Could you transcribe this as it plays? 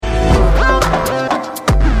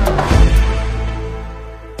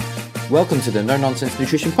Welcome to the No Nonsense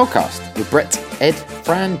Nutrition Podcast with Brett, Ed,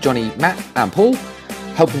 Fran, Johnny, Matt, and Paul,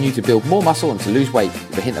 helping you to build more muscle and to lose weight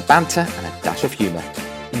with a hint of banter and a dash of humour.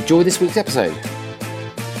 Enjoy this week's episode.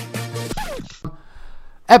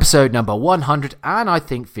 Episode number 100 and I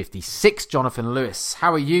think 56. Jonathan Lewis,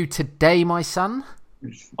 how are you today, my son?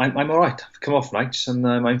 I'm all right. I've come off nights and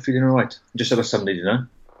I'm feeling all right. Just had a Sunday dinner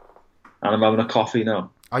and I'm having a coffee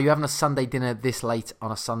now. Are you having a Sunday dinner this late on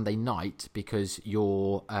a Sunday night because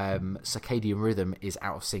your circadian rhythm is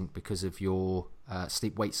out of sync because of your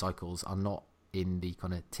sleep-wake cycles are not in the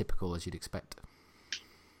kind of typical as you'd expect?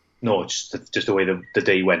 No, it's just the way the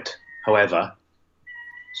day went. However,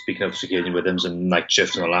 speaking of circadian rhythms and night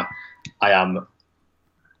shifts and all that,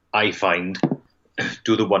 I find,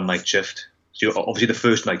 do the one night shift. So obviously the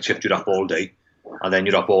first night shift you're up all day and then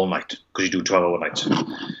you're up all night because you do 12-hour nights.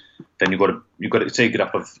 Then you've got to take it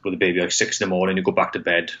up with the baby like 6 in the morning. You go back to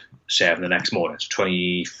bed 7 the next morning. It's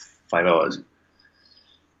 25 hours.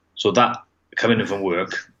 So that coming in from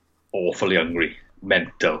work, awfully hungry,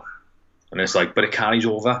 mental, and it's like, but it carries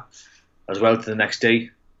over as well to the next day,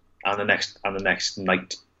 and the next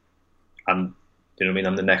night, and you know what I mean,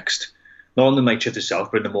 and the next, not on the night shift itself,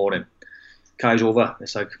 but in the morning, carries over.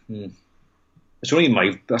 It's like, it's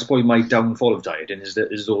only that's probably my downfall of dieting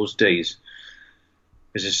is those days.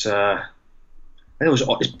 Because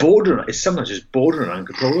it's bordering. It's sometimes just bordering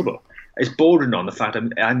uncontrollable. It's bordering on the fact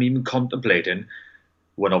I'm even contemplating,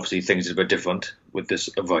 when obviously things are a bit different with this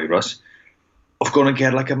virus, of going to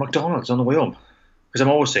get like a McDonald's on the way home. Because I'm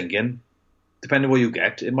always thinking, depending on what you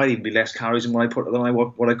get, it might even be less calories than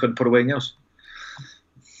what I could put away else.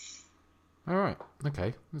 All right.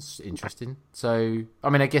 Okay. That's interesting. So, I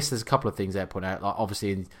mean, I guess there's a couple of things there to point out. Like,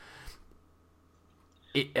 obviously,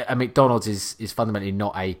 McDonald's is fundamentally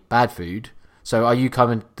not a bad food. So are you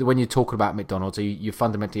when you're talking about McDonald's, you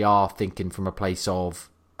fundamentally are thinking from a place of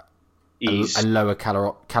a lower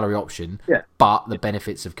calorie option, yeah, but the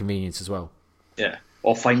benefits of convenience as well? Yeah.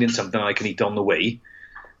 Or finding something I can eat on the way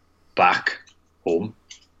back home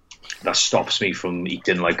that stops me from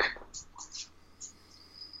eating like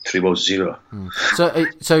 3 bowls of cereal.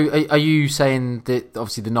 So are you saying that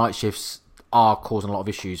obviously the night shifts are causing a lot of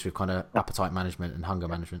issues with kind of appetite management and hunger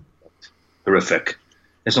management? Horrific.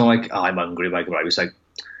 It's not like, I'm hungry, it's like,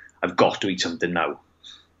 I've got to eat something now.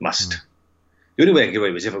 Must. The only way I can get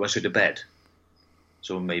away was if I went straight to bed.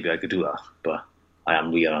 So maybe I could do that, but I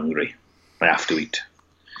am real hungry. I have to eat.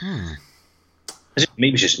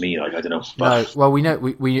 Maybe it's just me, like, I don't know. But... No, well, we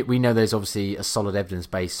know there's obviously a solid evidence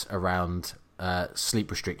base around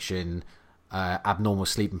sleep restriction, abnormal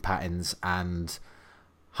sleeping patterns, and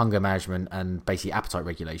hunger management and basically appetite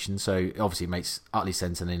regulation. So obviously it makes utterly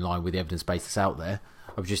sense and in line with the evidence base that's out there.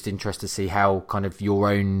 I was just interested to see how kind of your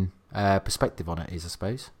own perspective on it is, I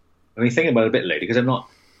suppose. I mean, thinking about it a bit later, because I'm not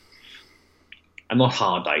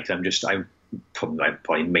hard diet. I'm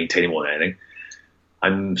probably maintaining more than anything.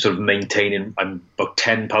 I'm sort of maintaining. I'm about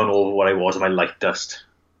 10 pound over what I was in my light dust,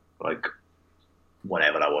 like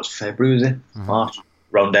whatever that was, February was it? March,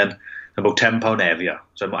 around then. I'm about 10 pound heavier,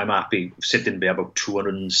 so I'm happy sitting there about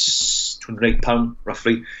 208 pound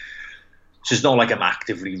roughly. So it's not like I'm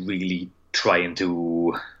actively really trying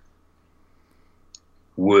to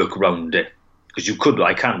work around it, because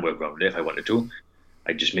I can work around it if I wanted to.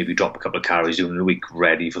 I just maybe drop a couple of calories during the week,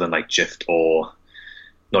 ready for the night shift, or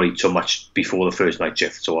not eat so much before the first night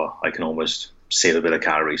shift, so I can almost save a bit of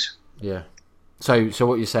calories. Yeah. So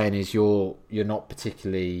what you're saying is you're not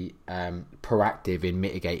particularly proactive in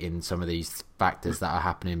mitigating some of these factors that are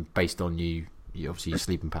happening based on you obviously your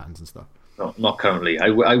sleeping patterns and stuff. No, not currently. I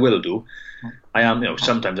will do. I am.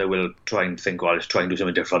 Sometimes I will try and think, let's try and do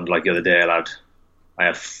something different. Like the other day, I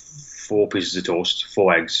had 4 pieces of toast,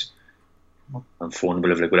 4 eggs, and 400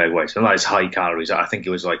 ml of liquid egg whites. And that is high calories. I think it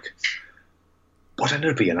was like, what ended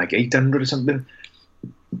up being like 800 or something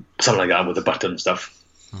like that with the butter and stuff.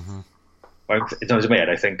 It's not in my head.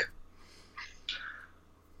 I think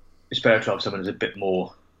it's better to have something that's a bit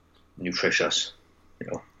more nutritious,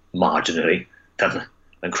 marginally, than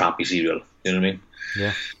crappy cereal. You know what I mean?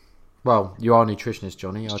 Yeah. Well, you are a nutritionist,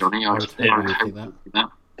 Johnny. I would think that.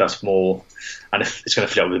 That's more, and it's going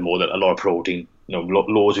to fit out with more that a lot of protein.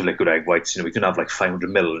 Loads of liquid egg whites. We can have like 500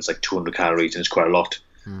 ml, and it's like 200 calories, and it's quite a lot.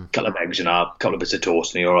 Couple of eggs and a couple of bits of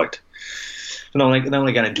toast, and you're all right. So now I'm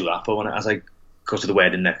going to do that, but as I go to the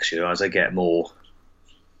wedding next year, as I get more,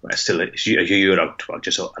 still a year out,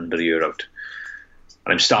 just under a year out,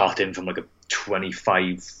 and I'm starting from like a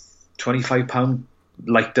 25 pound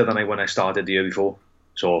lighter than when I started the year before.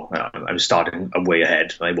 So I'm starting way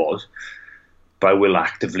ahead than I was, but I will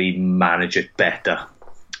actively manage it better.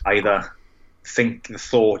 Either think the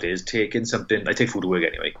thought is taking something. I take food to work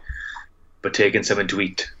anyway. but taking something to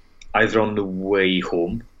eat either on the way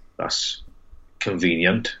home, that's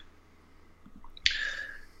convenient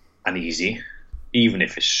and easy, even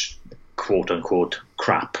if it's quote unquote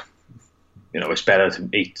crap. It's better to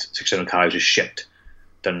eat 600 calories of shit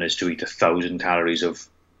than it is to eat 1,000 calories of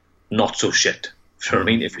not so shit. You know what I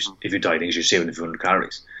mean? If you're dieting, you're saving a few hundred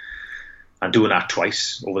calories. And doing that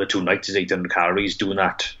twice over the 2 nights is 800 calories. Doing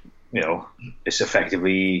that, it's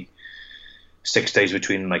effectively 6 days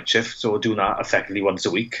between night shifts. So doing that effectively once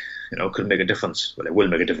a week, could make a difference. Well, it will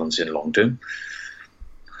make a difference in the long term.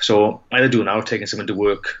 So either doing that or taking something to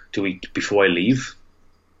work to eat before I leave,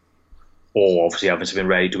 or obviously having something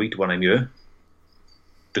ready to eat when I'm here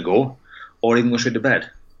to go, or even go straight to bed,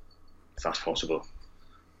 if that's possible.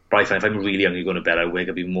 But I find if I'm really hungry going to bed, I wake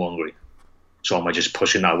up even more hungry. So am I just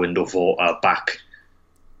pushing that window for back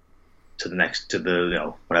to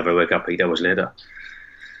whenever I wake up 8 hours later?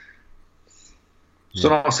 So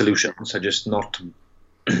not solutions. I just not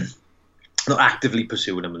actively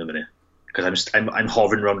pursuing them in a minute, because I'm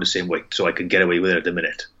hovering around the same weight, so I can get away with it at the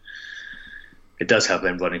minute. It does help.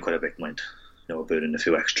 I'm running quite a bit, mind. Burning a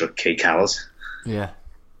few extra kcals. Yeah.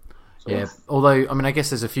 So. Yeah. Although, I guess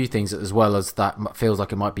there's a few things as well as that feels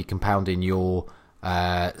like it might be compounding your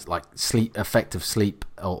effective sleep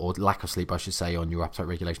or lack of sleep, I should say, on your appetite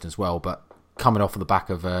regulation as well. But coming off of the back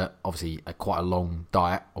of obviously quite a long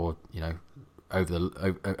diet, or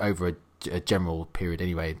over a general period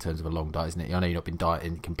anyway, in terms of a long diet, isn't it? I know you've not been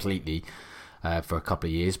dieting completely for a couple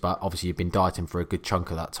of years, but obviously you've been dieting for a good chunk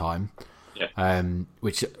of that time. Yeah.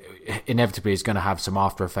 Which inevitably is going to have some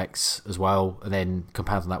after effects as well, and then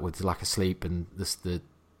compounding that with the lack of sleep and the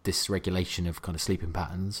dysregulation of kind of sleeping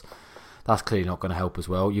patterns, that's clearly not going to help as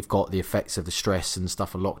well. You've got the effects of the stress and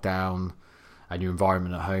stuff of lockdown and your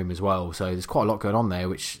environment at home as well. So there's quite a lot going on there,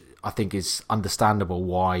 which I think is understandable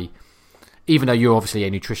why, even though you're obviously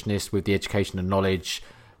a nutritionist with the education and knowledge,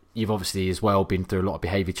 you've obviously as well been through a lot of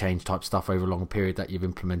behaviour change type stuff over a long period that you've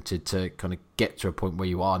implemented to kind of get to a point where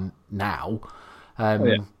you are now.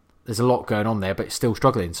 There's a lot going on there, but still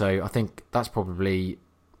struggling. So I think that's probably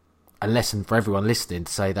a lesson for everyone listening,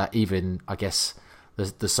 to say that even, I guess,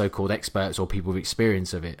 the so-called experts or people with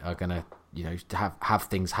experience of it are going to, have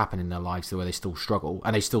things happen in their lives where they still struggle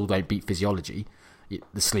and they still don't beat physiology.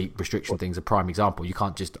 The sleep restriction thing's a prime example. You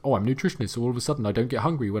can't just, I'm a nutritionist, so all of a sudden I don't get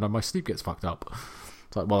hungry when my sleep gets fucked up.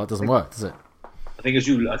 It's like, well, that doesn't work, does it? I think as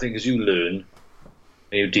you learn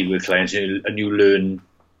and you deal with clients and you learn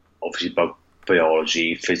obviously about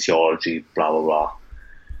biology, physiology, blah blah blah,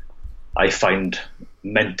 I find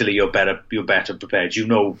mentally you're better prepared.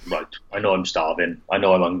 Right, I know I'm starving, I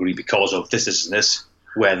know I'm hungry because of this and this,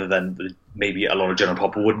 rather than maybe a lot of general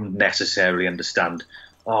people wouldn't necessarily understand,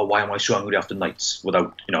 why am I so hungry after nights,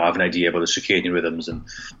 without having an idea about the circadian rhythms and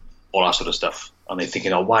all that sort of stuff. And they're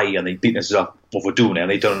thinking, why? And they beat us up what we're doing, and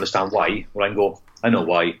they don't understand why. Well, I know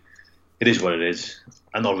why. It is what it is.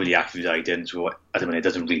 I'm not really actively dieting, so at the minute it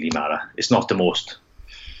doesn't really matter. It's not the most,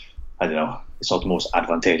 it's not the most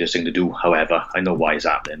advantageous thing to do. However, I know why it's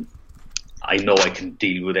happening. I know I can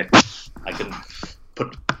deal with it. I can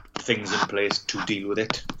put things in place to deal with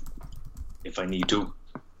it if I need to.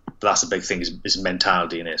 But that's the big thing, is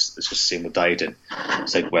mentality in this. It's just the same with dieting.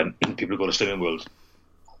 It's like when people go to Slimming World,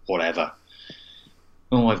 whatever.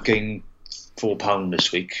 I've gained 4 pounds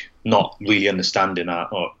this week. Not really understanding that.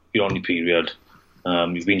 You're on your period.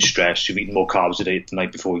 You've been stressed. You've eaten more carbs the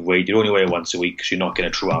night before you weighed. You only weigh once a week because you're not getting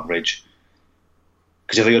a true average.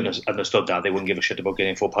 Because if they understood that, they wouldn't give a shit about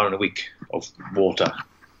getting 4 pounds a week of water.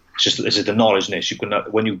 It's just the knowledge in this.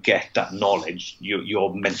 When you get that knowledge,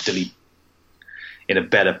 you're mentally in a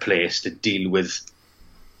better place to deal with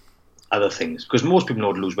other things. Because most people know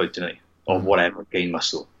how to lose weight tonight, or whatever, gain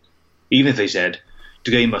muscle. Even if they said,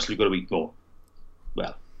 to gain muscle, you've got to eat more.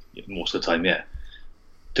 Well, most of the time, yeah.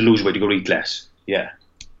 To lose weight, you've got to eat less. Yeah.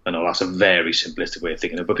 I know that's a very simplistic way of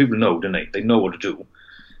thinking it, but people know, don't they? They know what to do.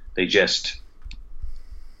 They just...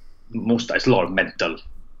 it's a lot of mental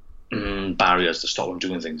barriers to stop them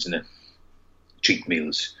doing things, isn't it? Cheat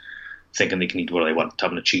meals. Thinking they can eat what they want.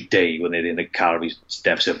 Having a cheat day when they're in the calories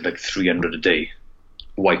deficit of like 300 a day.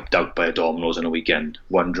 Wiped out by a Domino's on a weekend.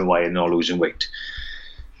 Wondering why they're not losing weight.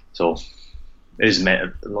 So it is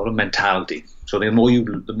a lot of mentality. So the more you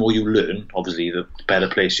learn, obviously, the better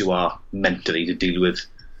place you are mentally to deal with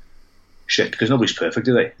shit. Because nobody's perfect,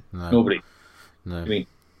 are they? No. Nobody. No. I mean,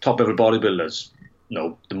 top level bodybuilders,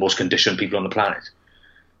 the most conditioned people on the planet,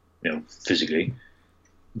 physically,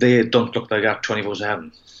 they don't look like that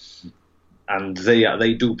 24/7. And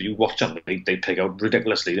they do. You watch them; they pick out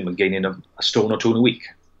ridiculously. They've been gaining a stone or two in a week.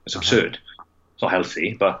 It's absurd. It's not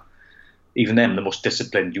healthy, but even them, the most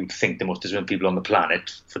disciplined, you'd think the most disciplined people on the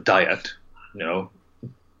planet for diet, you know,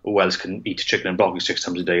 who else can eat chicken and broccoli 6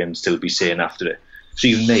 times a day and still be sane after it? So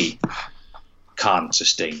even they can't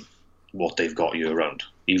sustain what they've got year round,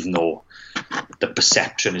 even though the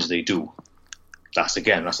perception is they do. That's the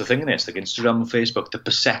thing in this, like Instagram and Facebook, the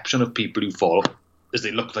perception of people who follow is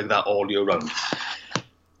they look like that all year round.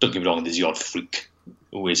 Don't get me wrong, there's the odd freak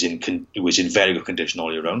who is in very good condition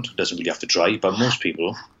all year round, doesn't really have to try, but most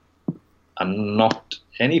people are not.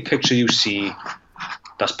 Any picture you see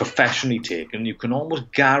that's professionally taken, you can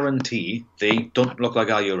almost guarantee they don't look like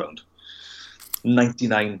that year round.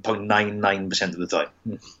 99.99% of the time.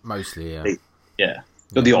 Mostly, yeah.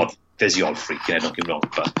 There's the odd freak, don't get me wrong,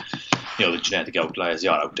 but you know, the genetic outliers, they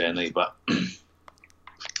are out there, aren't they? But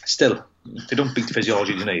still, they don't beat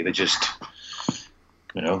physiology, do they? They just,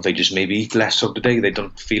 you know, they just maybe eat less of the day. They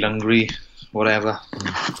don't feel hungry, whatever.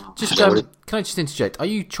 Just can I just interject? Are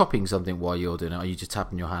you chopping something while you're doing it? Or are you just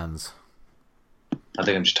tapping your hands? I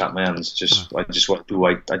think I'm just tapping my hands. I just want to do.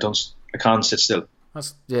 I can't sit still.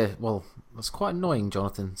 Well, that's quite annoying,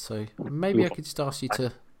 Jonathan. So maybe I could just ask you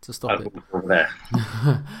to stop it. Over there.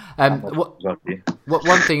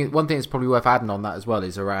 One thing that's probably worth adding on that as well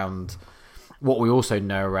is around what we also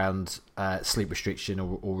know around sleep restriction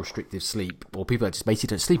or restrictive sleep, or people that just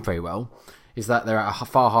basically don't sleep very well, is that they're at a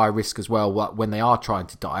far higher risk as well when they are trying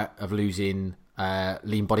to diet of losing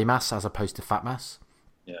lean body mass as opposed to fat mass.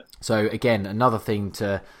 Yeah. So again, another thing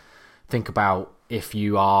to think about if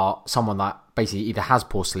you are someone that basically either has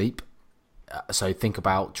poor sleep, so think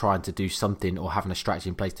about trying to do something or having a strategy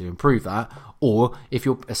in place to improve that, or if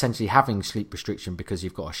you're essentially having sleep restriction because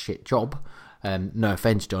you've got a shit job. No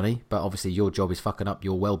offense, Johnny, but obviously your job is fucking up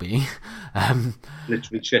your well-being.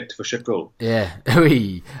 Literally shit for shit goal. Yeah.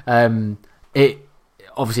 It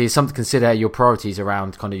obviously is something to consider your priorities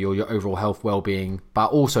around kind of your overall health, well-being,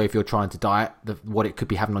 but also if you're trying to diet, what it could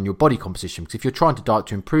be having on your body composition. Because if you're trying to diet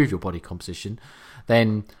to improve your body composition,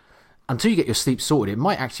 then until you get your sleep sorted, it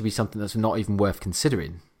might actually be something that's not even worth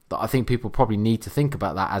considering. But I think people probably need to think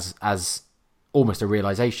about that as almost a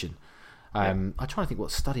realization. I'm trying to think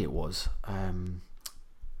what study it was. I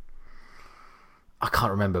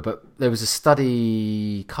can't remember, but there was a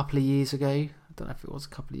study a couple of years ago. I don't know if it was a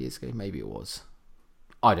couple of years ago. Maybe it was.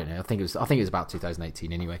 I don't know. I think it was about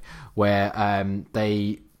 2018 anyway, where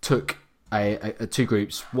they took two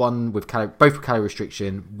groups, both with calorie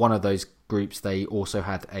restriction. One of those groups they also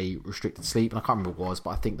had a restricted sleep, and I can't remember what it was,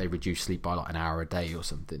 but I think they reduced sleep by like an hour a day or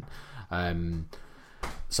something.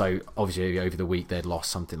 So obviously over the week they'd lost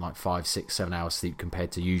something like 5, 6, 7 hours sleep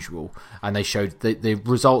compared to usual, and they showed the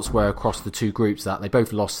results were across the two groups that they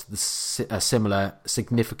both lost a similar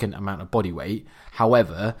significant amount of body weight.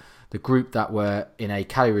 However, the group that were in a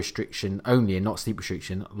calorie restriction only and not sleep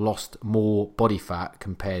restriction lost more body fat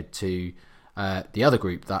compared to the other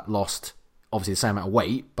group that lost obviously the same amount of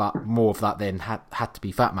weight, but more of that then had to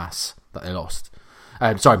be fat mass that they lost.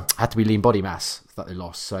 Had to be lean body mass that they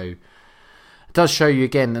lost. So it does show you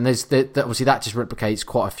again, and there's obviously that just replicates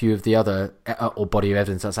quite a few of the other or body of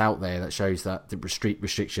evidence that's out there that shows that the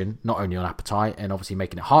restriction not only on appetite and obviously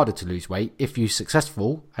making it harder to lose weight. If you're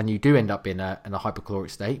successful and you do end up in a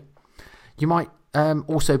hypocaloric state, you might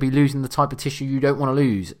also be losing the type of tissue you don't want to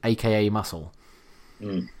lose, aka muscle.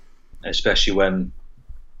 Especially when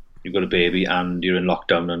you've got a baby and you're in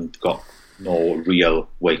lockdown and got no real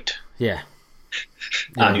weight. Yeah.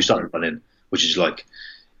 And you start running, which is like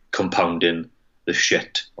compounding the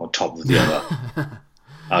shit on top of the other.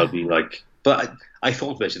 I'll be like, but I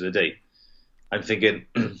thought this the other day. I'm thinking,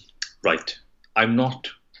 right, I'm not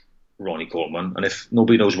Ronnie Coleman, and if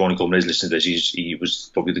nobody knows Ronnie Coleman is listening to this, he was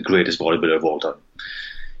probably the greatest bodybuilder of all time.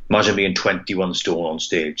 Imagine being 21 stone on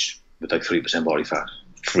stage with like 3% body fat.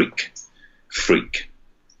 Freak.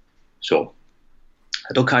 So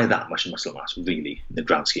I don't carry that much muscle mass, really, in the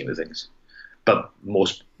grand scheme of things. But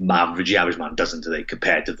most average man doesn't today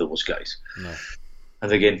compared to those guys. No.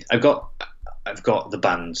 And again, I've got the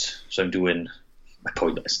bands, so I'm doing my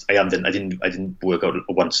point. I didn't work out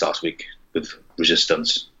once last week with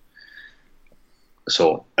resistance.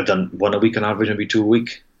 So I've done one a week on average, maybe 2 a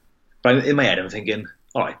week. But in my head, I'm thinking,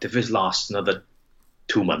 all right, if this lasts another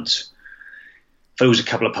 2 months, if I lose a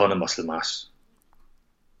couple of pounds of muscle mass,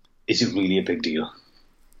 is it really a big deal?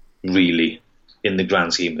 Really, in the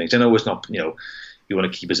grand scheme of things. I know it's not, you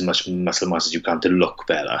want to keep as much muscle mass as you can to look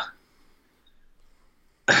better.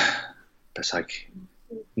 That's like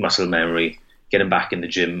muscle memory, getting back in the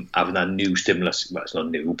gym, having that new stimulus. Well, it's not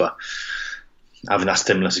new, but having that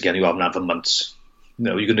stimulus again you haven't had for months.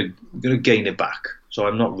 You're gonna gain it back. So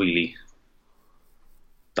I'm not really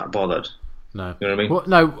that bothered. No, you know what I mean? Well,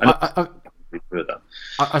 no,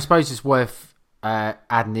 I suppose it's worth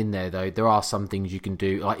adding in there are some things you can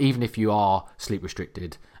do, like even if you are sleep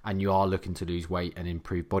restricted and you are looking to lose weight and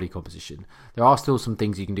improve body composition, there are still some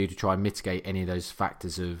things you can do to try and mitigate any of those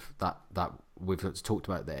factors of that we've talked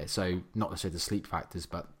about there. So not necessarily the sleep factors,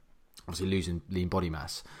 but obviously losing lean body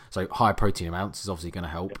mass. So higher protein amounts is obviously going to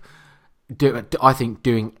help. I think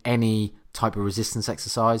doing any type of resistance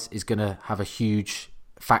exercise is going to have a huge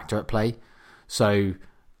factor at play. So,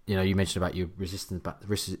 you mentioned about your resistance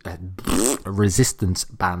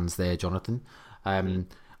bands there, Jonathan.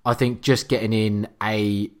 I think just getting in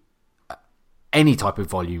any type of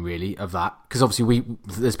volume really of that, because obviously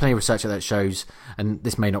there's plenty of research that shows, and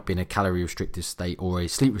this may not be in a calorie restrictive state or a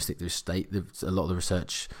sleep restrictive state. There's a lot of the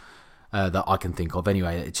research that I can think of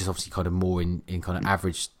anyway. It's just obviously kind of more in kind of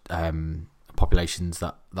average populations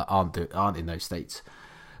that aren't in those states,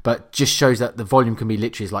 but just shows that the volume can be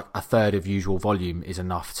literally like a third of usual volume is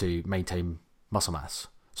enough to maintain muscle mass.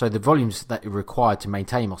 So the volumes that are required to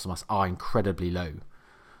maintain muscle mass are incredibly low.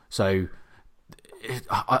 So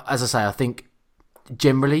as I say, I think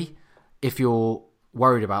generally if you're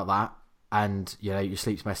worried about that and your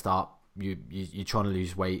sleep's messed up, you're trying to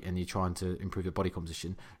lose weight and you're trying to improve your body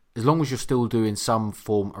composition, as long as you're still doing some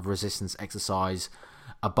form of resistance exercise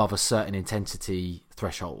above a certain intensity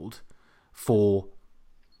threshold for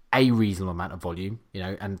a reasonable amount of volume,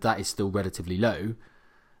 and that is still relatively low,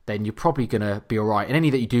 then you're probably going to be all right. And any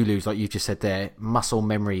that you do lose, like you've just said there, muscle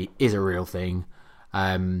memory is a real thing.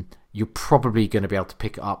 You're probably going to be able to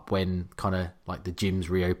pick it up when kind of like the gyms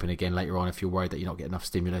reopen again later on, if you're worried that you're not getting enough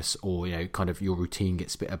stimulus, or kind of your routine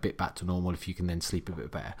gets a bit back to normal, if you can then sleep a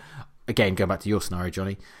bit better. Again, going back to your scenario,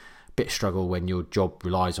 Johnny, bit struggle when your job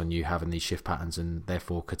relies on you having these shift patterns and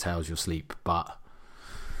therefore curtails your sleep. But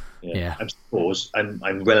yeah. I suppose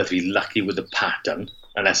I'm relatively lucky with the pattern,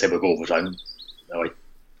 unless I work overtime. It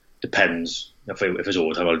depends. If it's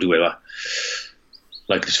overtime, I'll do it.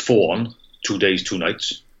 Like it's 4 on, 2 days, 2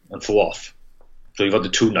 nights, and 4 off. So you've got the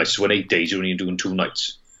 2 nights. So in 8 days, you're only doing 2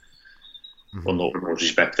 nights. Mm-hmm. Well, no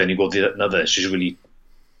respect. Then you go to another. It's just really,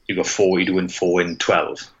 you got 4. You're doing 4 in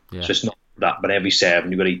 12. Yeah. So it's not that, but every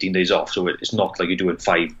 7 you've got 18 days off. So it's not like you're doing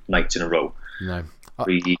 5 nights in a row. No.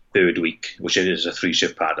 The third week, which is a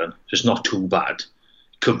 3-shift pattern, so it's not too bad. It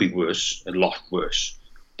could be worse, a lot worse,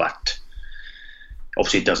 but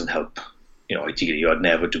obviously it doesn't help. Ideally, I'd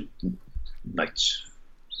never do nights.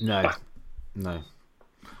 No.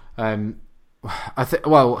 I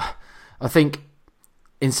think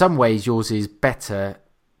in some ways yours is better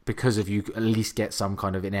because of you at least get some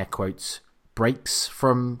kind of, in air quotes, breaks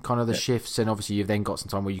from kind of the shifts, and obviously you've then got some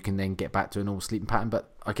time where you can then get back to a normal sleeping pattern. But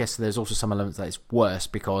I guess there's also some elements that it's worse,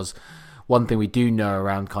 because one thing we do know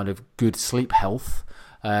around kind of good sleep health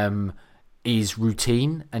is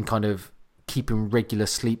routine and kind of keeping regular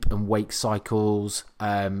sleep and wake cycles,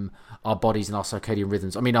 our bodies and our circadian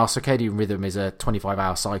rhythms. I mean, our circadian rhythm is a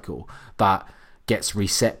 25-hour cycle that gets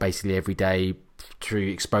reset basically every day through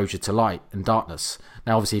exposure to light and darkness.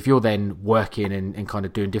 Now, obviously, if you're then working and kind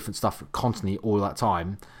of doing different stuff constantly all that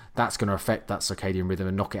time, that's going to affect that circadian rhythm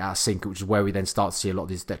and knock it out of sync, which is where we then start to see a lot of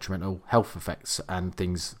these detrimental health effects and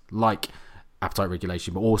things like appetite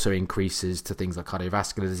regulation, but also increases to things like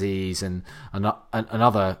cardiovascular disease and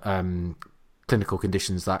other clinical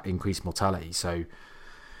conditions that increase mortality. So,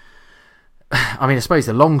 I mean, I suppose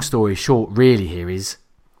the long story short really here is,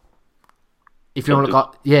 if you want to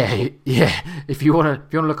look if you want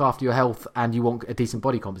to look after your health and you want a decent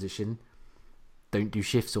body composition, don't do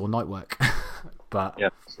shifts or night work. But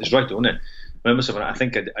yeah, it's right, isn't it? I remember something. I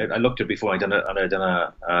think I looked at it before. I'd done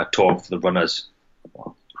a talk for the runners,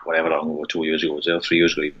 whatever long ago, 2 years ago, or 3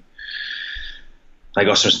 years ago even. I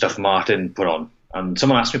got some stuff Martin put on, and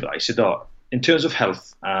someone asked me about it. I said, in terms of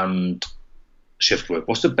health and shift work,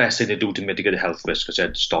 what's the best thing to do to mitigate a health risk? I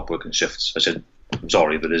said, stop working shifts. I said, I'm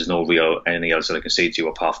sorry, but there's no real anything else that I can say to you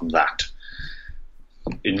apart from that.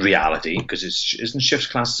 In reality, because isn't shifts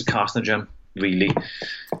classed as a carcinogen? Really?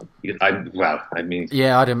 I'd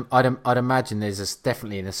imagine there's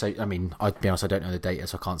definitely an association. I mean, I'd be honest, I don't know the data,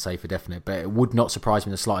 so I can't say for definite, but it would not surprise me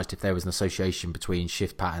in the slightest if there was an association between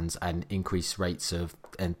shift patterns and increased rates of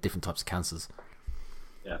and different types of cancers.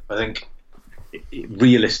 Yeah, I think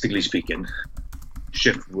realistically speaking,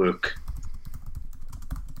 shift work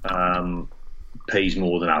pays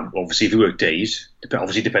more than obviously if you work days.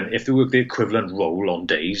 If you work the equivalent role on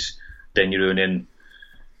days, then you're earning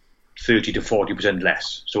 30 to 40%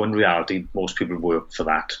 less. So in reality, most people work for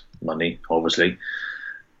that money, obviously.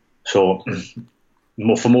 So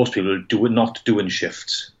for most people, not doing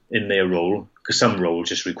shifts in their role, because some roles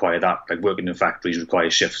just require that, like working in factories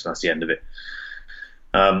requires shifts, and that's the end of it.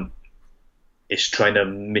 it's trying to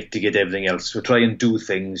mitigate everything else. So try and do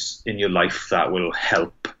things in your life that will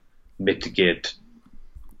help mitigate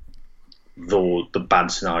the bad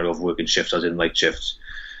scenario of working shifts, as in night shifts.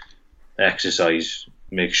 Exercise,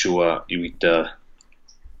 make sure you eat a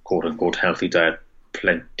quote-unquote healthy diet,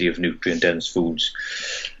 plenty of nutrient-dense foods.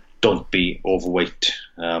 Don't be overweight.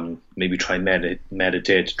 Maybe try and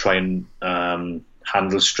meditate. Try and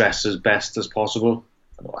handle stress as best as possible.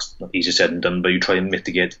 I know that's not easy said and done, but you try and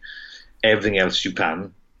mitigate everything else you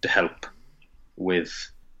can to help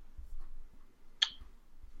with.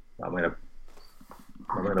 I'm going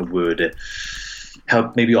to word it.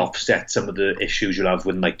 Help maybe offset some of the issues you'll have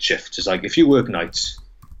with night shifts. It's like if you work nights,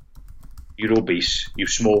 you're obese, you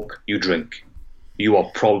smoke, you drink, you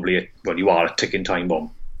are probably you are a ticking time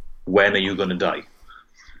bomb. When are you going to die?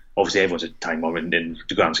 Obviously, everyone's a time bomb in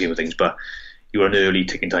the grand scheme of things, but you're an early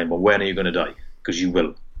ticking time bomb. When are you going to die? Because you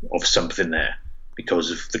will, of something there,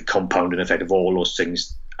 because of the compounding effect of all those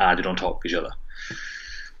things added on top of each other.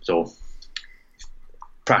 So,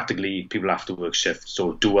 practically, people have to work shifts,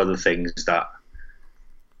 so do other things that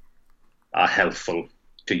are helpful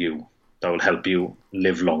to you, that will help you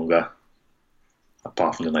live longer,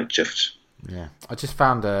 apart from the night shifts. Yeah, I just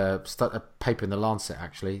found a paper in the Lancet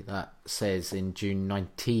actually that says in June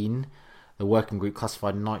 19, the working group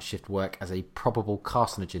classified night shift work as a probable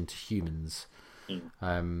carcinogen to humans.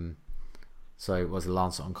 So it was the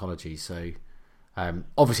Lancet Oncology. So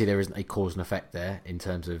obviously there isn't a cause and effect there in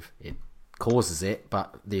terms of it causes it,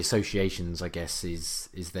 but the associations, I guess,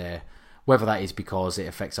 is there. Whether that is because it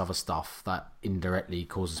affects other stuff that indirectly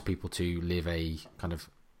causes people to live a kind of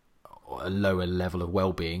a lower level of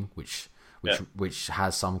well-being, which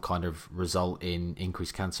has some kind of result in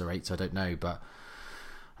increased cancer rates. I don't know, but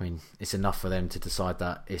I mean, it's enough for them to decide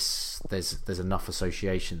that there's enough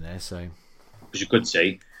association there. So, as you could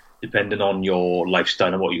say, depending on your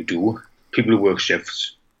lifestyle and what you do, people who work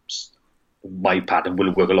shifts, my pattern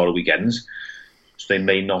will work a lot of weekends, so they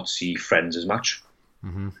may not see friends as much,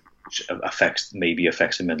 which affects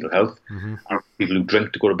their mental health. And people who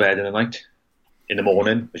drink to go to bed in the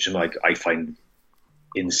morning, which is like I find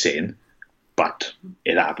insane. But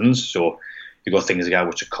it happens. So you've got things like that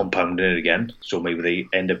which are compounding it again. So maybe they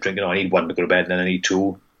end up drinking, I need one to go to bed, and then I need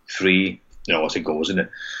 2, 3, as it goes, isn't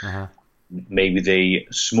it? Maybe they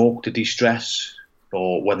smoke to de-stress,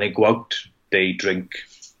 or when they go out, they drink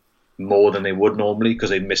more than they would normally because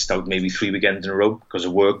they missed out maybe 3 weekends in a row because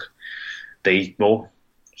of work. They eat more,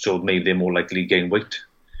 so maybe they're more likely to gain weight.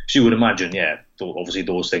 So you would imagine, obviously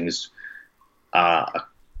those things are a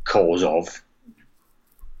cause of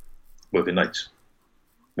working nights,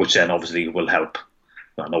 which then obviously will help.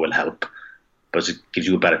 Well, not will help, but it gives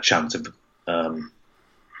you a better chance of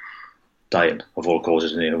dying of all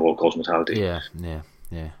causes and of all cause mortality. Yeah.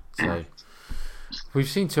 So we've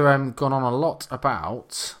seemed to gone on a lot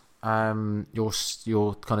about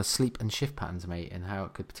your kind of sleep and shift patterns, mate, and how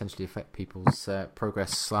it could potentially affect people's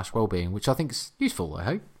progress / well-being, which I think is useful. I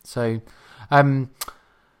hope so.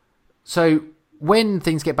 So when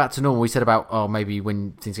things get back to normal, we said about maybe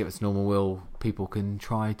when things get back to normal, people can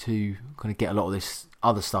try to kind of get a lot of this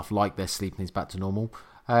other stuff like their sleep needs back to normal.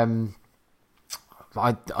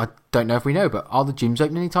 I don't know if we know, but are the gyms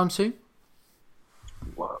open anytime soon?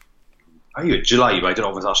 Well, I hear July, but I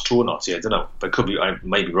don't know if that's true or not. I don't know, but it could be. I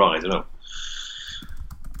might be wrong. I don't know.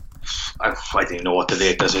 I don't even know what the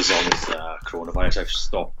latest is on this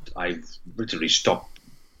coronavirus. I've literally stopped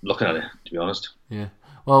looking at it, to be honest. Yeah.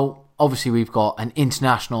 Well, obviously we've got an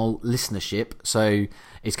international listenership, so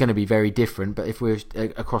it's going to be very different. But if we're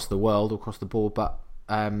across the world, across the board, but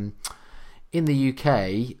in the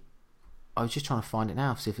UK, I was just trying to find it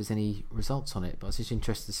now, see if there's any results on it. But I was just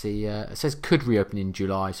interested to see. It says could reopen in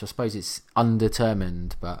July, so I suppose it's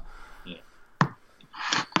undetermined. But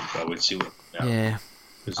well, we'll see. Yeah.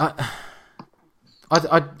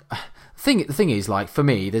 The thing is, like, for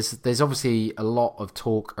me, there's obviously a lot of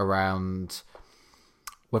talk around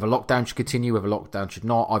whether lockdown should continue, whether lockdown should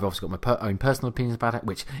not. I've obviously got my own personal opinions about it,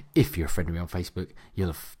 which, if you're a friend of me on Facebook, you'll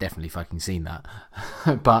have definitely fucking seen that.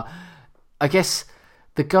 But I guess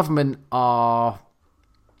the government are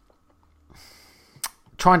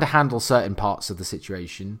trying to handle certain parts of the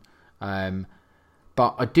situation. But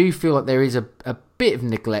I do feel like there is a bit of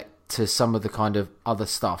neglect to some of the kind of other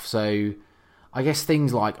stuff. So I guess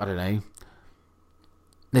things like, I don't know,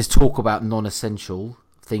 there's talk about non-essential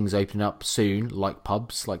things opening up soon, like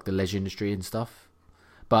pubs, like the leisure industry and stuff,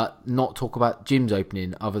 but not talk about gyms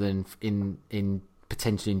opening other than in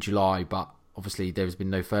potentially in July. But obviously there has been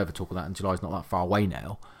no further talk of that, and July's not that far away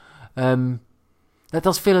now. That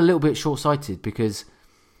does feel a little bit short-sighted because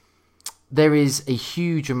there is a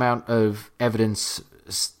huge amount of evidence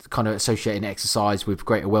kind of associating exercise with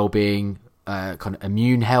greater well-being, kind of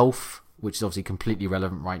immune health, which is obviously completely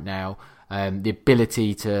relevant right now. The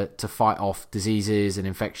ability to fight off diseases and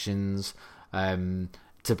infections,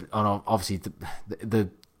 obviously the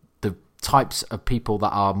types of people that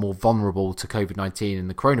are more vulnerable to COVID-19 and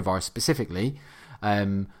the coronavirus specifically,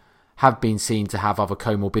 have been seen to have other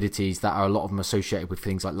comorbidities that are a lot of them associated with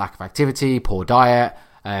things like lack of activity, poor diet,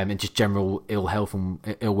 and just general ill health and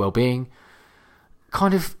ill well-being.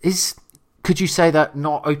 Could you say that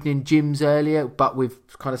not opening gyms earlier, but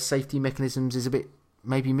with kind of safety mechanisms, is a bit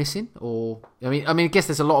maybe missing? Or I guess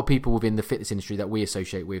there's a lot of people within the fitness industry that we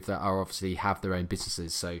associate with that are obviously have their own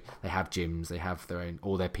businesses, so they have gyms, they have their own,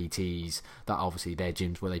 all their PTs that are obviously their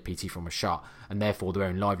gyms where they PT from a shot, and therefore their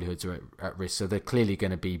own livelihoods are at risk. So they're clearly going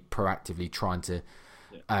to be proactively trying to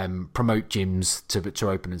promote gyms to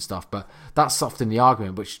open and stuff. But that's often the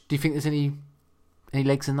argument. Which do you think there's any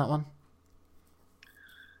legs in that one?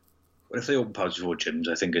 Well, if they open pubs before gyms,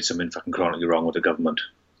 I think it's something fucking chronically wrong with the government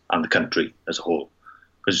and the country as a whole.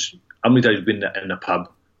 Because how many times have you been in a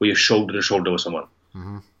pub where you're shoulder to shoulder with someone?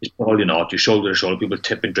 Mm-hmm. It's probably not. You're shoulder to shoulder, people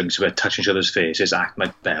tipping drinks away, touching each other's faces, acting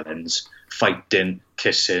like bellends, fighting,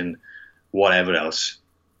 kissing, whatever else.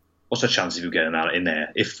 What's the chance of you getting that in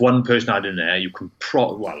there? If one person had it in there, you can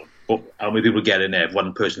how many people get in there if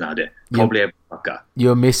one person had it? Probably every fucker.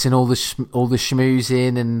 You're missing all the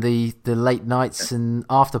schmoozing and the late nights and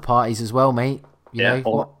after parties as well, mate. You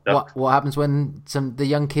know what happens when the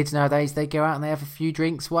young kids nowadays, they go out and they have a few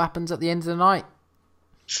drinks? What happens at the end of the night?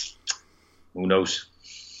 Who knows?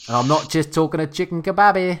 And I'm not just talking a chicken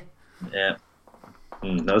kebab here. Yeah,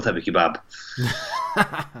 no type of kebab.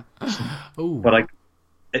 But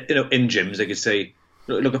in gyms, they could say,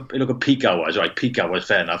 look at peak hours. Right, peak hours,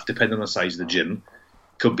 fair enough. Depending on the size of the gym,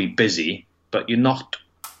 could be busy, but you're not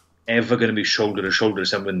ever going to be shoulder to shoulder to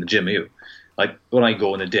someone in the gym, are you? Like when I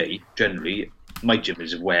go in a day, generally, my gym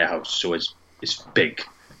is a warehouse, so it's big,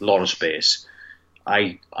 a lot of space.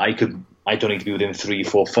 I don't need to be within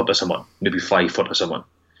 3-4 foot of someone, maybe 5 foot of someone.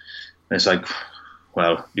 And it's like,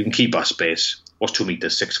 well, you can keep that space. What's 2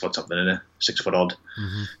 meters, 6 foot something, in it? 6 foot odd.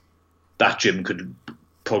 Mm-hmm. That gym could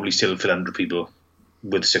probably still fit 100 people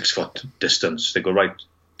with 6 foot distance. They go, right,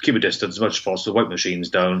 keep a distance as much as possible, wipe machines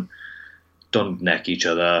down, don't neck each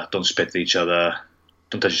other, don't spit at each other,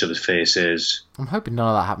 don't touch each other's faces. I'm hoping none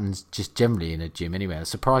of that happens just generally in a gym anyway. I'm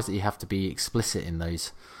surprised that you have to be explicit in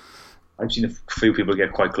those. I've seen a few people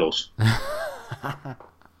get quite close.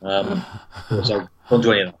 So don't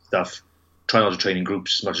do any of that stuff. Try not to train in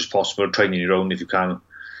groups as much as possible. Train on your own if you can.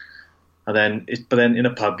 But then in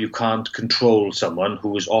a pub, you can't control someone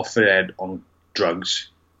who is off their head on drugs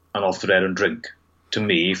and off their head on drink. To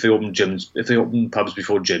me, if they open pubs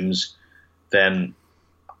before gyms, then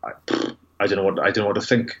I don't know what to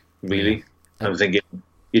think, really. I'm thinking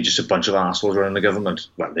you're just a bunch of assholes running the government.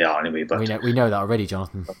 Well, they are anyway, but we know that already,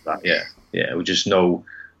 Jonathan. Yeah, we just know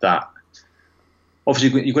that.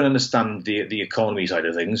 Obviously, you can understand the economy side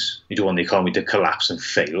of things. You don't want the economy to collapse and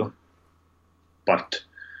fail. But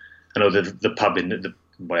I know the pub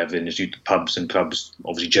whatever industry, pubs and clubs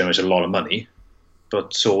obviously generates a lot of money,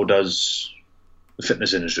 but so does the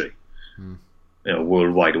fitness industry.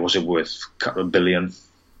 Worldwide, was it worth a couple of billion?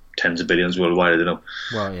 Tens of billions worldwide, I don't know.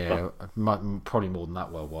 Well, yeah, probably more than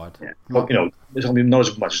that worldwide. Yeah. But, it's not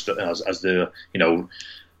as much as the,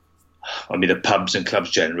 the pubs and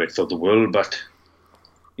clubs generate throughout the world, but,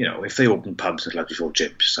 if they open pubs and clubs before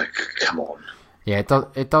gyms, it's like, come on. Yeah,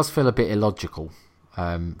 it does feel a bit illogical,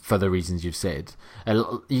 for the reasons you've said.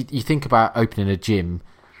 You think about opening a gym,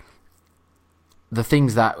 the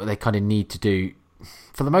things that they kind of need to do,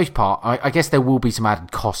 for the most part, I guess there will be some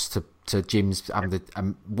added costs to gyms.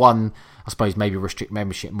 One, I suppose, maybe restrict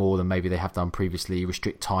membership more than maybe they have done previously,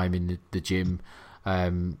 restrict time in the gym,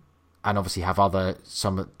 and obviously have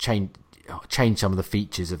change some of the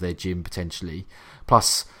features of their gym potentially.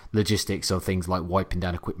 Plus logistics of things like wiping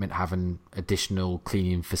down equipment, having additional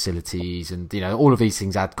cleaning facilities, and all of these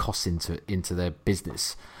things add costs into their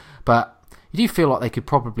business. But you do feel like they could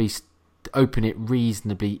probably open it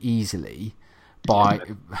reasonably easily.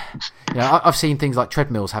 I've seen things like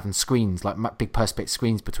treadmills having screens, like big perspex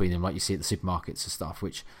screens between them, like you see at the supermarkets and stuff,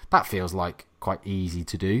 which that feels like quite easy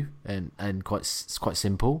to do and quite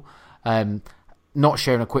simple. Not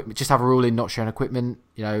sharing equipment, just have a rule in not sharing equipment.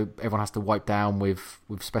 Everyone has to wipe down with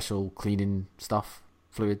special cleaning stuff,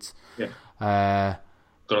 fluids. Yeah.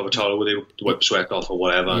 Got to have a towel with you to wipe the sweat off or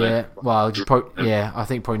whatever. Yeah, I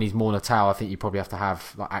think probably needs more than a towel. I think you probably have to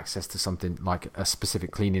have access to something like a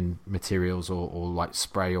specific cleaning materials or like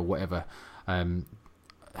spray or whatever.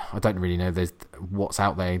 I don't really know there's what's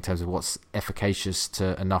out there in terms of what's efficacious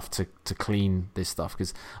enough to clean this stuff,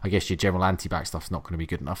 because I guess your general anti-vax stuff's not going to be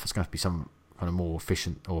good enough. It's going to have to be some kind of more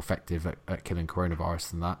efficient or effective at killing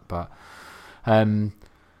coronavirus than that.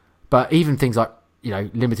 But even things like, you know,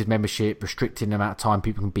 limited membership, restricting the amount of time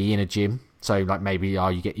people can be in a gym. So like maybe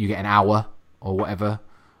you get an hour or whatever,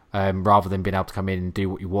 rather than being able to come in and do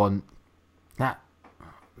what you want.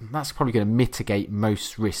 That's probably going to mitigate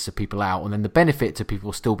most risks of people out, and then the benefit to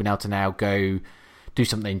people still being able to now go do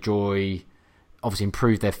something they enjoy, obviously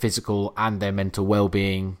improve their physical and their mental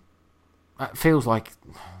well-being. It feels like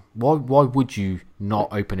why would you not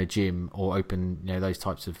open a gym or open, you know, those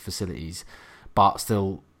types of facilities, but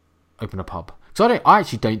still open a pub? So I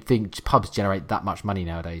actually don't think pubs generate that much money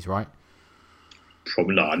nowadays, right?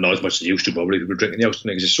 Probably not as much as they used to. Probably people drinking the house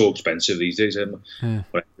because it's so expensive these days. It's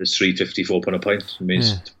 £3.50, £4 a pint.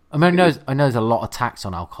 I mean, I know there's a lot of tax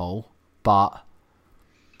on alcohol, but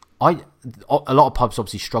a lot of pubs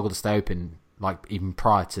obviously struggle to stay open, like even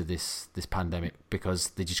prior to this pandemic,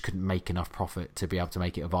 because they just couldn't make enough profit to be able to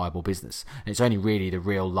make it a viable business. And it's only really the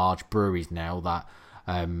real large breweries now that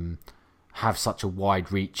have such a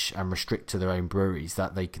wide reach and restrict to their own breweries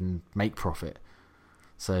that they can make profit.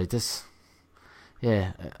 So this.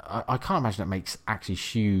 Yeah, I can't imagine that makes actually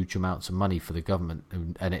huge amounts of money for the government,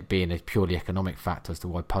 and it being a purely economic factor as to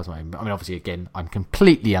why pubs. I mean, obviously, again, I'm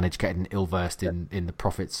completely uneducated and ill-versed in the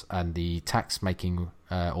profits and the tax-making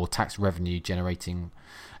or tax revenue generating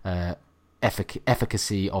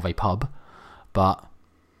efficacy of a pub, but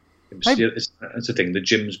it's the thing. The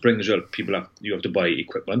gyms bring as well. You have to buy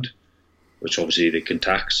equipment, which obviously they can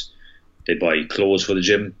tax. They buy clothes for the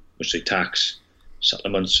gym, which they tax.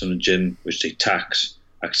 Supplements from the gym, which they tax.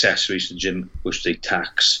 Accessories to the gym, which they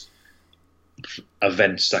tax.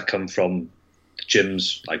 Events that come from the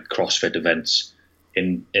gyms, like CrossFit events,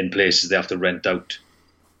 in places they have to rent out,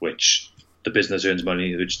 which the business earns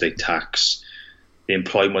money, which they tax. The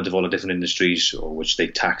employment of all the different industries, or which they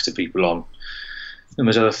tax the people on. And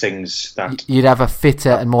there's other things that... You'd have a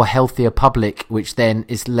fitter and more healthier public, which then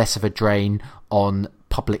is less of a drain on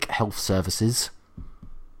public health services.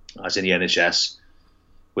 As in the NHS,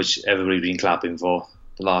 which everybody's been clapping for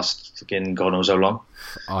the last fucking God knows how long.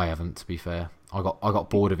 I haven't, to be fair. I got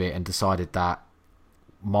bored of it and decided that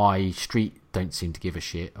my street don't seem to give a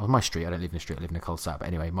shit. Well, my street, I don't live in a street, I live in a cul-de-sac. But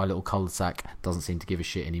anyway, my little cul-de-sac doesn't seem to give a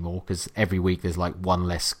shit anymore, because every week there's like one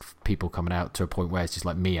less people coming out, to a point where it's just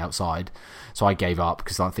like me outside. So I gave up,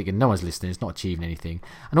 because I'm thinking no one's listening, it's not achieving anything.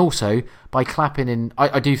 And also, by clapping in,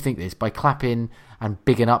 I do think this, by clapping and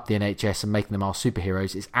bigging up the NHS and making them our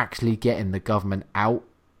superheroes, it's actually getting the government out,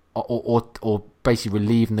 or basically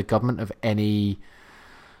relieving the government of any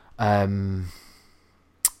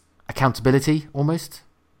accountability, almost.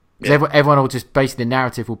 Because everyone will just, basically the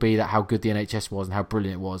narrative will be that how good the NHS was and how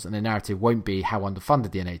brilliant it was, and the narrative won't be how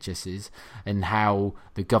underfunded the NHS is and how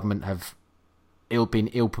the government have been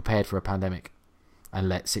ill prepared for a pandemic and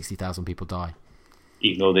let 60,000 people die.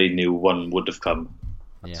 Even though they knew one would have come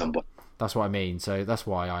at some point. That's what I mean. So that's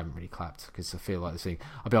why I haven't really clapped, because I feel like this thing.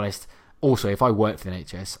 I'll be honest. Also, if I worked for the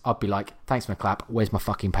NHS, I'd be like, thanks for my clap. Where's my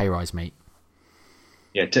fucking pay rise, mate?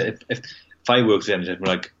 Yeah, if I worked for the NHS, I'd be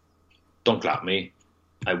like, don't clap me.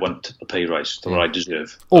 I want a pay rise. That's what I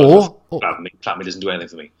deserve. Or clap me doesn't do anything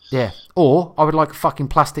for me. Yeah. Or I would like a fucking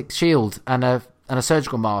plastic shield and a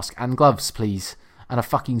surgical mask and gloves, please, and a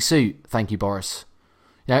fucking suit. Thank you, Boris.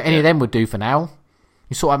 You know, any of them would do for now.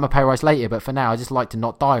 You sort out my pay rise later, but for now, I just like to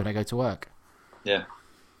not die when I go to work. Yeah.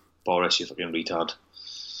 Boris, you fucking retard.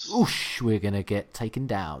 Oosh, we're going to get taken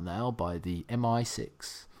down now by the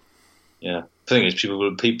MI6. Yeah. The thing is, people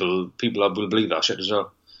will believe that shit as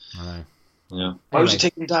well. I know. Yeah. Why was it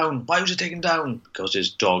taken down? Because it's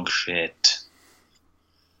dog shit.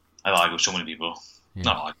 I've argued with so many people. Yeah.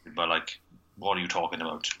 Not argued, but like, what are you talking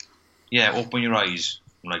about? Yeah, open your eyes.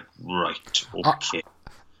 I'm like, right, okay.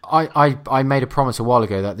 I made a promise a while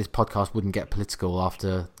ago that this podcast wouldn't get political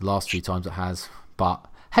after the last few times it has, but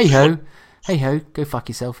hey ho, go fuck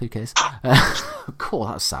yourself, who cares? Cool,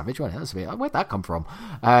 that was savage, wasn't it? That was a bit, where'd that come from?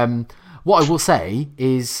 What I will say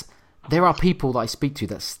is, there are people that I speak to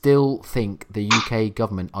that still think the UK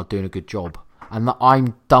government are doing a good job, and that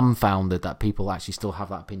I'm dumbfounded that people actually still have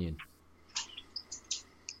that opinion.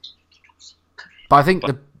 But I think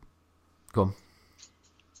go on.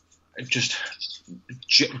 Just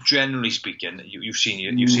generally speaking, you've seen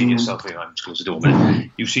yourself. I'm just close the door a minute.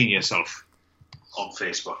 You've seen yourself on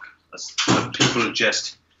Facebook. People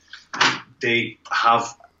just they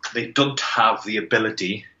don't have the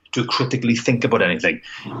ability to critically think about anything.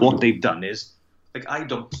 What they've done is, like, I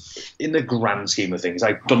don't, in the grand scheme of things,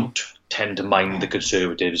 I don't tend to mind the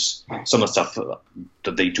Conservatives. Some of the stuff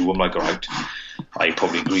that they do, I'm like, all right, I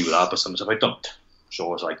probably agree with that, but some stuff I don't.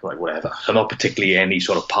 So it's like, right, whatever. I'm not particularly any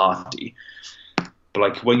sort of party, but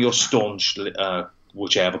like when you're staunch,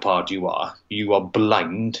 whichever party you are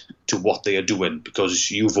blind to what they are doing because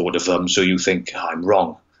you voted for them, so you think I'm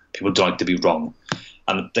wrong. People don't like to be wrong,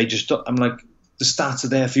 and they just don't. I'm like, the stats are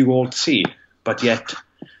there for you all to see, but yet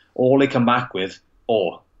all they come back with,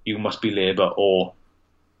 you must be Labour, or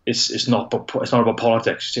it's not about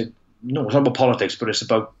politics. No, it's not about politics, but it's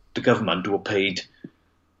about the government who are paid,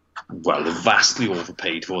 well, they're vastly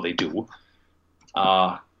overpaid for what they do,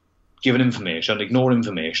 giving information, ignoring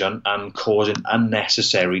information, and causing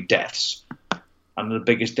unnecessary deaths. And the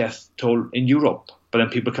biggest death toll in Europe. But then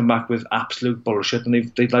people come back with absolute bullshit, and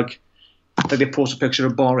they post a picture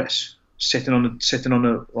of Boris sitting on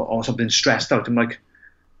something stressed out. I'm like,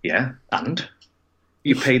 yeah, and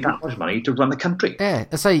you paid that much money to run the country. Yeah,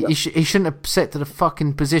 I say he shouldn't have set to the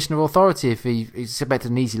fucking position of authority if he's expected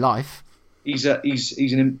an easy life. He's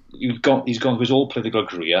gone through his whole political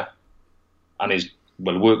career and his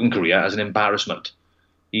working career as an embarrassment.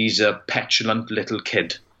 He's a petulant little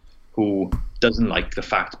kid who doesn't like the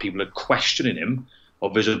fact people are questioning him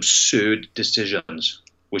of his absurd decisions,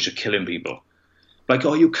 which are killing people. Like,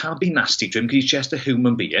 you can't be nasty to him because he's just a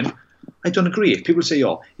human being. I don't agree. If people say,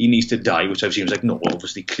 he needs to die, which I've seen, it's like, no,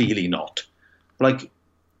 obviously, clearly not. Like,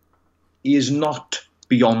 he is not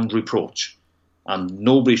beyond reproach. And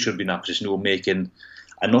nobody should be in that position who are making,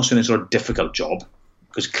 I'm not saying it's a difficult job,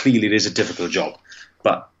 because clearly it is a difficult job.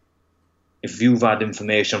 But if you've had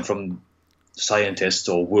information from scientists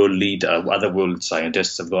or other world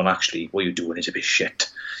scientists have gone, actually, what you're doing is a bit shit,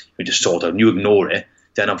 you just sort out and you ignore it,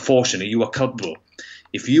 then unfortunately you are culpable.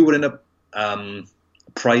 If you were in a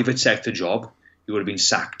private sector job, you would have been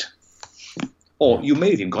sacked. Or you may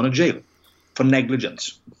have even gone to jail for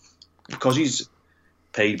negligence. Because he's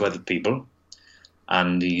paid by the people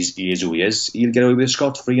and he is who he is, he'll get away with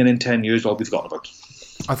scot-free, and in 10 years I'll be forgotten about.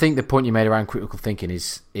 I think the point you made around critical thinking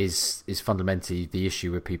is fundamentally the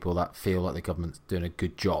issue with people that feel like the government's doing a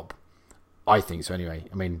good job. I think so anyway.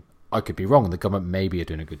 I mean, I could be wrong, and the government maybe are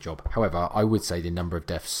doing a good job. However, I would say the number of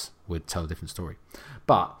deaths would tell a different story.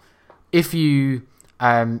 But if you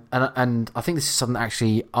and I think this is something that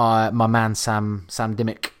actually my man Sam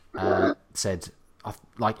Dimmick said.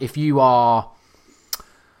 Like, if you're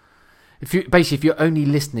only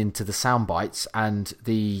listening to the sound bites and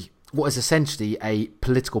what is essentially a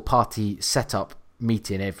political party setup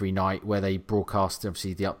meeting every night where they broadcast,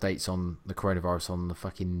 obviously, the updates on the coronavirus on the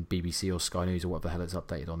fucking BBC or Sky News or whatever the hell it's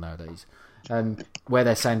updated on nowadays, where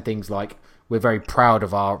they're saying things like, we're very proud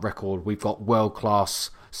of our record, we've got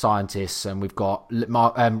world-class scientists, and we've got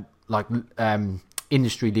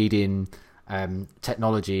industry-leading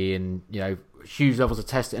technology and, huge levels of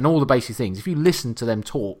testing and all the basic things. If you listen to them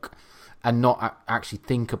talk and not actually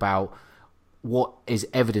think about what is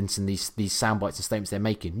evidence in these sound bites and statements they're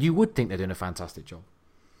making, you would think they're doing a fantastic job.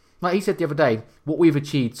 Like he said the other day, what we've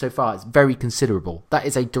achieved so far is very considerable. That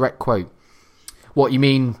is a direct quote. What, you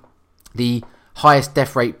mean the highest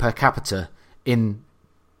death rate per capita in,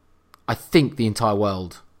 I think, the entire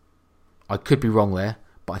world? I could be wrong there,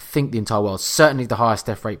 but I think the entire world. Certainly the highest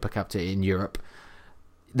death rate per capita in Europe.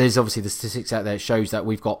 There's obviously the statistics out there that shows that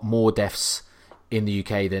we've got more deaths in the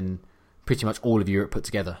UK than pretty much all of Europe put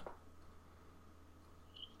together.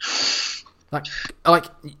 Like,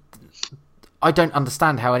 I don't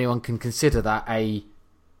understand how anyone can consider that a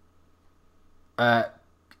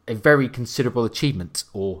very considerable achievement,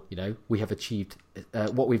 or we have achieved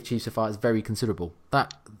what we've achieved so far is very considerable.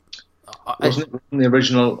 That wasn't the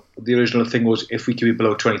original thing was, if we keep it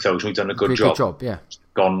below 20,000, we've done a good job. Good job, yeah.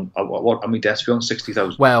 Gone. What? How many deaths we on?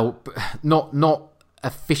 60,000. Well, not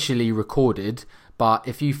officially recorded. But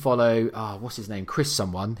if you follow, what's his name? Chris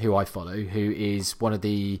someone, who I follow, who is one of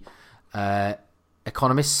the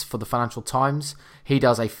economists for the Financial Times. He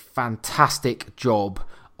does a fantastic job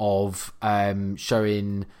of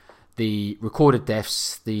showing the recorded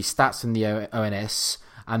deaths, the stats in the ONS,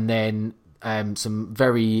 and then some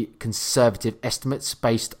very conservative estimates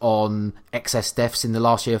based on excess deaths in the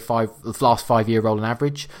last 5 year rolling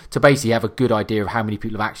average, to basically have a good idea of how many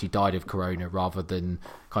people have actually died of corona rather than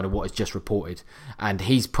kind of what is just reported. And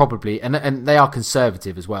he's probably, and they are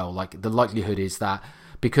conservative as well. Like, the likelihood is that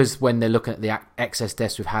because when they're looking at the excess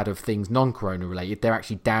deaths we've had of things non-corona related, they're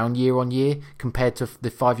actually down year on year compared to the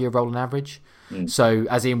 5 year rolling average. So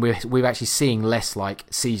as in we're actually seeing less like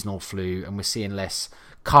seasonal flu, and we're seeing less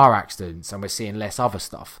car accidents, and we're seeing less other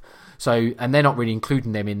stuff. So, and they're not really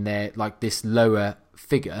including them in their, like, this lower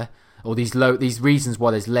figure or these reasons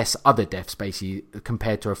why there's less other deaths basically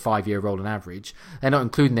compared to a 5-year rolling average, they're not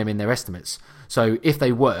including them in their estimates. So if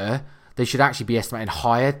they were, they should actually be estimating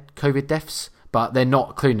higher COVID deaths, but they're not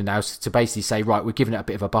including now to basically say, right, we're giving it a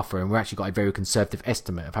bit of a buffer and we've actually got a very conservative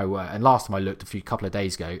estimate of how we were. And last time I looked couple of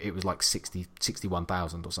days ago, it was like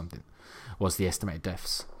 61,000 or something was the estimated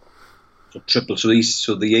deaths. So triple. So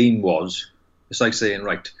the aim was, it's like saying,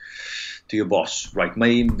 right, to your boss, right, my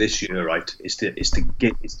aim this year, right, is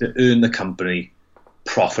to earn the company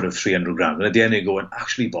profit of 300 grand. And at the end you're going,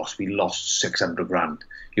 actually, boss, we lost 600 grand.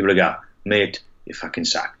 You would have got, mate, you're fucking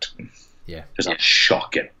sacked. Yeah. Because that's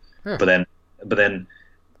shocking. Yeah. But then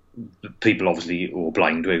people obviously were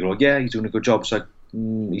blind to it, go, yeah, he's doing a good job. It's like,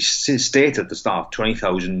 he stated at the start,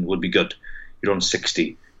 20,000 would be good. You're on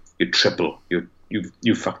 60. You triple.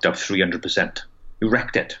 You fucked up 300%. You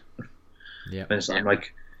wrecked it. Yeah. And I'm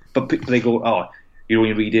like, but they go, oh, you're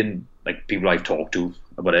only reading, like people I've talked to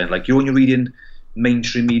about it, like you're only reading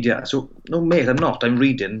mainstream media. So no, mate, I'm not. I'm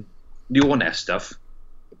reading the honest stuff,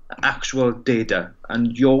 actual data,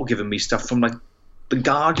 and you're giving me stuff from like the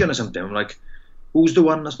Guardian or something. I'm like, who's the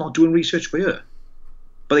one that's not doing research for you?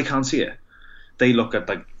 But they can't see it. They look at,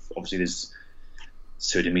 like, obviously there's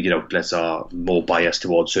certain media outlets are more biased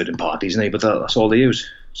towards certain parties, and but that's all they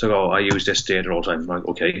use. So I use this data all the time. I'm like,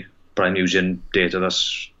 okay, but I'm using data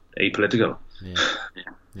that's apolitical.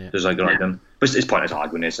 Yeah. Just like, right then. But it's pointless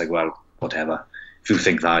arguing. It's like, well, whatever. If you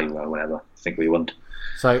think that, well, whatever. Think what you want.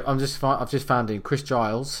 So I've just found in Chris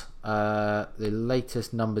Giles the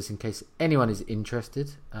latest numbers in case anyone is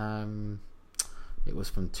interested. It was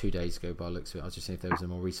from 2 days ago by the looks of it. I was just seeing if there was a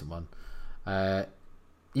more recent one.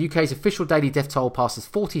 UK's official daily death toll passes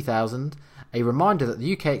 40,000. A reminder that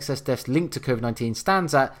the UK excess deaths linked to COVID-19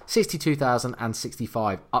 stands at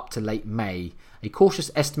 62,065 up to late May. A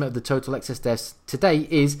cautious estimate of the total excess deaths today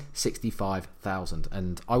is 65,000.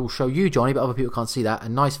 And I will show you, Johnny, but other people can't see that, a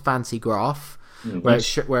nice fancy graph where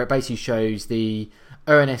it basically shows the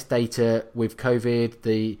ONS data with COVID,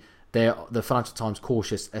 the Financial Times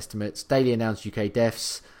cautious estimates, daily announced UK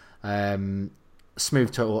deaths,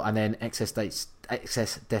 smooth total, and then excess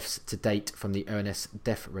deaths to date from the ONS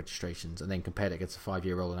death registrations, and then compared it against a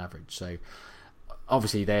 5-year rolling average. So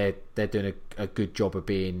obviously they're doing a good job of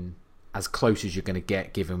being as close as you're going to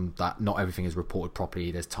get, given that not everything is reported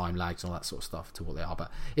properly. There's time lags and all that sort of stuff to what they are.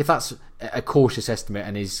 But if that's a cautious estimate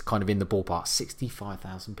and is kind of in the ballpark,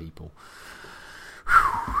 65,000 people.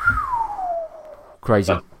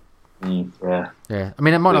 Crazy. Yeah. I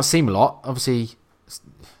mean, it might not seem a lot, obviously,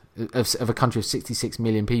 of a country of 66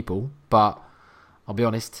 million people, but I'll be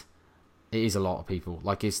honest, it is a lot of people.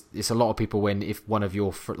 Like, it's a lot of people when if one of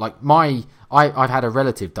your like I've had a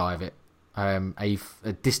relative die of it, a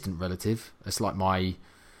distant relative. It's like my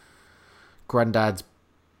granddad's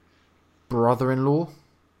brother-in-law,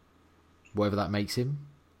 whatever that makes him,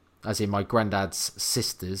 as in my granddad's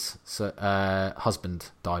sister's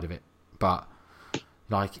husband died of it. But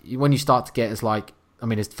like when you start to get, it's like, I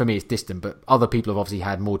mean, for me it's distant, but other people have obviously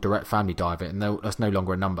had more direct family die of it, and that's no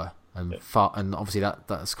longer a number. And and obviously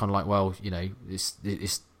that's kind of like, well, you know, it's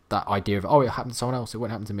that idea of, oh, it happened to someone else, it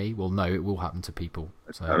won't happen to me. Well, no, it will happen to people.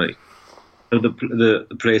 So the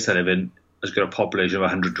place I live in has got a population of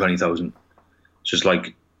 120,000. It's just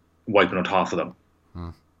like wiping out half of them.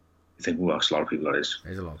 You think, well, that's a lot of people. That is.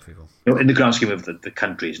 There's a lot of people. You know, in the grand scheme of the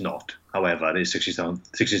country, it's not. However, it is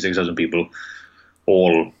 66,000 people,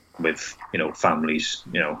 all with, you know, families,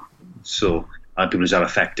 you know, so, and people that are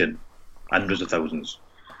affected, hundreds of thousands,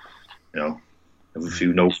 you know, if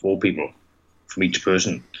you know 4 people from each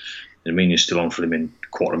person, I mean, you're still on for them in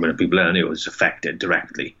 250,000 people anyway, it's affected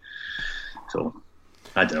directly. So,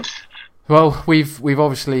 I don't know. Well, we've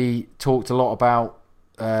obviously talked a lot about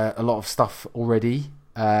a lot of stuff already.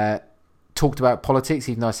 Talked about politics,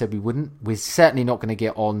 even though I said we wouldn't. We're certainly not going to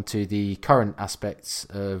get on to the current aspects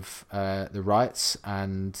of the riots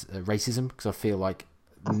and racism, because I feel like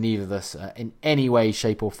neither of us are in any way,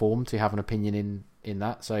 shape or form to have an opinion in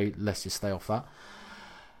that. So let's just stay off that.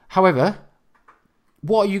 However,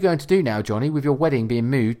 what are you going to do now, Johnny, with your wedding being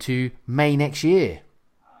moved to May next year?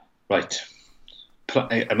 Right.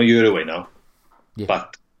 I'm a year away now. Yeah.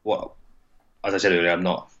 But as I said earlier,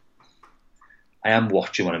 I am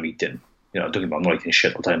watching when I'm eating. You know, don't get me wrong, I'm not eating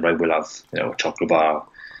shit all the time, but I will have, you know, a chocolate bar,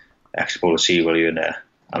 extra bowl of cereal here and there.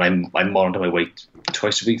 And I'm monitoring my weight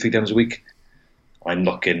twice a week, 3 times a week. I'm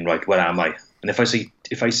looking, right, where am I? And if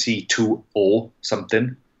I see 2 or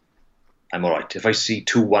something, I'm all right. If I see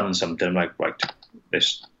 2-1 something, I'm like, right,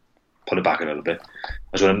 let's pull it back a little bit.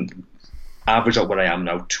 I was going to average out where I am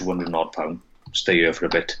now, 200 odd pound, stay here for a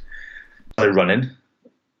bit. I'm running.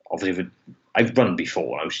 Obviously, I've run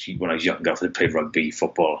before when I was younger. I played rugby,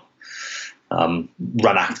 football. Run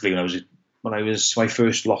actively when I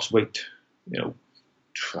first lost weight,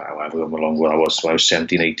 however long ago I was, when I was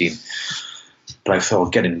 17, 18. But I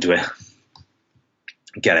thought, get into it,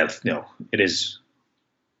 get out. It is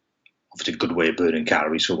obviously a good way of burning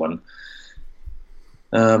calories for one.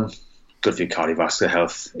 Good for your cardiovascular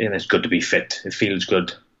health, and it's good to be fit. It feels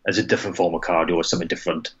good. It's a different form of cardio, or something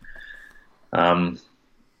different. So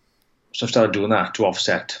I started doing that to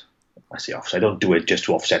offset. I say offset. I don't do it just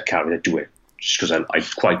to offset calories. I do it just because I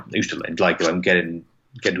quite used to like it. I'm getting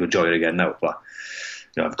to enjoy it again now. But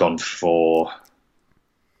I've gone for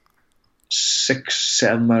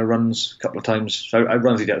 6-7 mile runs a couple of times. So I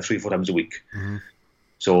run together 3-4 times a week. Mm-hmm.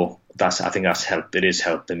 So I think that's helped. It is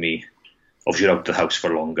helping me. Obviously, you're out of the house for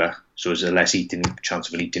longer, so there's a less chance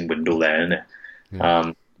of an eating window there, isn't it?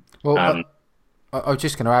 Yeah. I was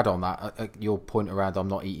just going to add on that your point around I'm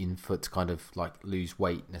not eating to kind of like lose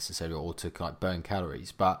weight necessarily or to like burn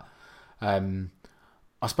calories, but I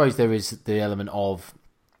suppose there is the element of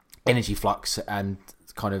energy flux and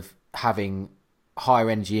kind of having higher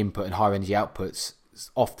energy input and higher energy outputs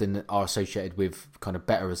often are associated with kind of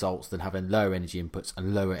better results than having lower energy inputs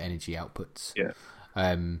and lower energy outputs. Yeah.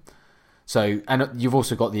 So, and you've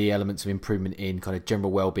also got the elements of improvement in kind of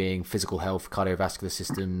general well-being, physical health, cardiovascular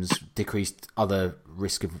systems, decreased other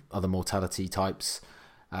risk of other mortality types.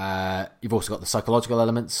 You've also got the psychological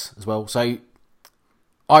elements as well. So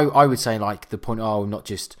I would say like the point, not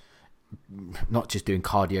just doing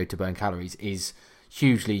cardio to burn calories is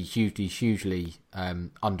hugely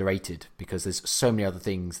underrated, because there's so many other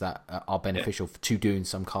things that are beneficial to doing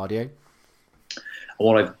some cardio.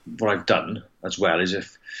 What I've done as well is,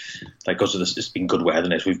 if like, because of this, it's been good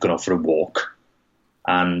weather, and we've gone out for a walk,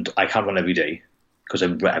 and I can't run every day because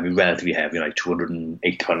I'm relatively heavy, like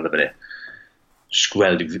 280 pounds a minute. Just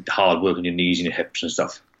relatively hard work on your knees and your hips and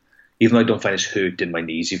stuff. Even though I don't find it's hurt in my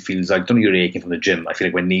knees, it feels like, don't know, you're aching from the gym. I feel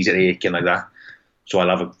like my knees are aching like that.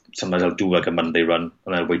 So sometimes I'll do like a Monday run,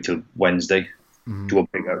 and I'll wait till Wednesday, do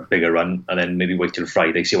a bigger run, and then maybe wait till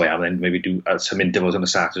Friday, see what I am, and then maybe do some intervals on a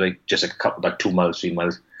Saturday, just a couple, like 2 miles, 3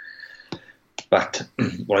 miles. But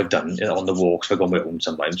what I've done on the walks, if I go on my own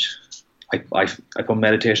sometimes, I put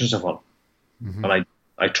meditation stuff on, and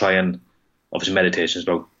I try and, obviously meditation is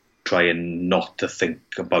about trying not to think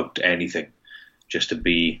about anything, just to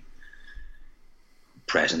be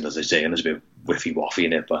present, as they say, and there's a bit whiffy-waffy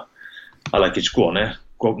in it, but I like it. Just go out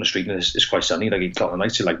in the street, and it's quite sunny, like 8 o'clock at night,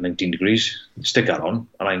 it's like 19 degrees. Stick that on,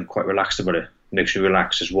 and I'm quite relaxed about it. It makes me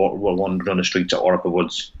relax, just wandering on the streets or up the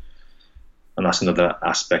woods. And that's another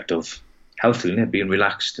aspect of health, isn't it? Being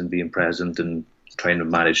relaxed and being present and trying to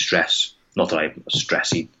manage stress. Not that I'm a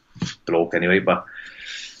stressy bloke anyway, but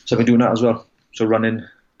so I've been doing that as well. So running,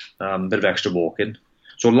 a bit of extra walking.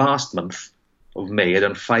 So last month of May, I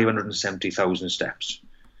done 570,000 steps,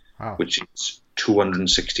 wow, which is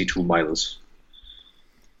 262 miles.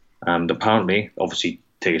 And apparently, obviously,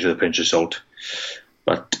 take it with a pinch of salt,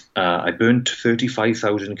 but I burnt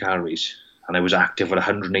 35,000 calories, and I was active for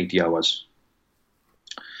 180 hours.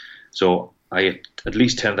 So I hit at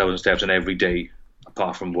least 10,000 steps on every day,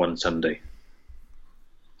 apart from one Sunday.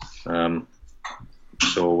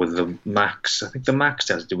 So with the max, I think the max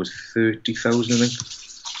test it was 30,000, I think,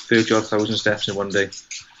 30-odd thousand steps in one day.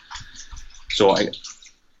 So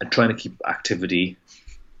I'm trying to keep activity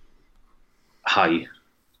high,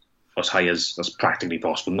 as high as that's practically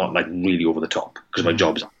possible, not like really over the top, because my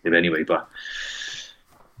job's active anyway, but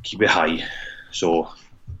keep it high. So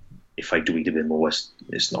if I do eat a bit more,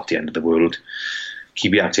 it's not the end of the world.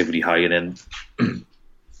 Keep your activity high, and then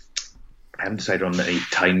I haven't decided on any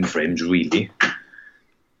time frames really,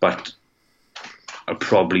 but I'll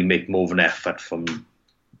probably make more of an effort from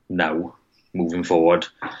now moving forward,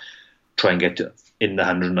 try and get in the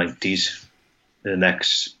 190s in the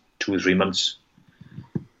next 2 or 3 months,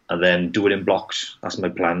 and then do it in blocks. That's my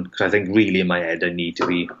plan, because I think really in my head I need to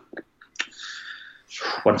be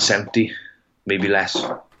 170, maybe less,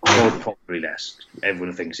 or probably less.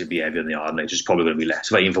 Everyone thinks it'd be heavier than they are, and it's just probably going to be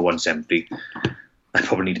less. If I aim for 170, I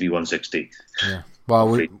probably need to be 160. Yeah.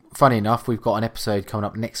 Well, funny enough, we've got an episode coming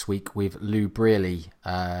up next week with Lou Brearley.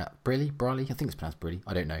 Brearley? I think it's pronounced Brearley.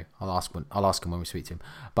 I don't know. I'll ask him when we speak to him.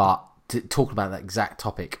 But to talk about that exact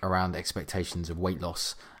topic around expectations of weight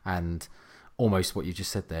loss and almost what you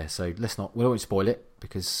just said there. So we won't spoil it,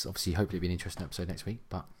 because obviously hopefully it'll be an interesting episode next week.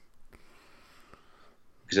 But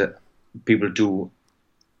because people do,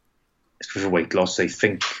 for weight loss, they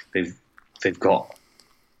think they've got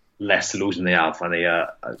less to lose than they have, and they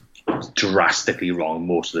are drastically wrong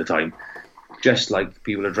most of the time. Just like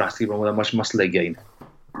people are drastically wrong with how much muscle they gain.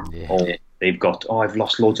 Yeah. Or they've got, I've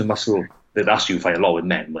lost loads of muscle. That's you find a lot with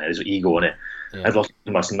men, where there's ego in it. Yeah. I've lost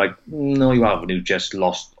the muscle. I'm like, no, you haven't. You just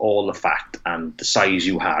lost all the fat, and the size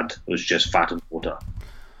you had was just fat and water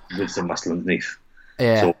with the muscle underneath.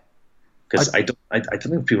 Yeah. So, because I don't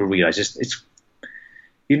think people realise it's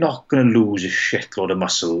you're not going to lose a shitload of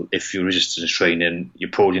muscle if your resistance training, your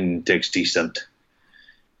protein intake's decent,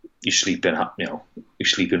 you're sleeping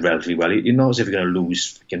relatively well. You're not as if you're going to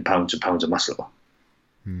lose pounds and pounds of muscle.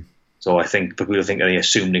 So I think people think they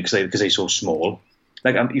assume because they're so small.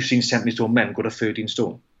 Like you've seen 70 stone men go to 13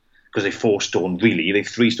 stone because they're 4 stone. Really, they're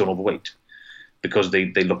 3 stone overweight because they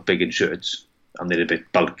look big in shirts and they're a bit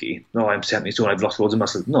bulky. No, I'm 70 stone. I've lost loads of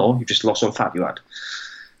muscle. No, you've just lost all the fat you had,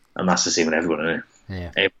 and that's the same with everyone, isn't it?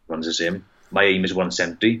 Yeah. Everyone's the same. My aim is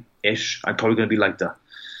 170-ish. I'm probably going to be like that.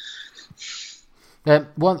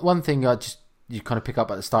 One thing you kind of pick up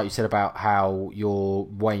at the start, you said about how you're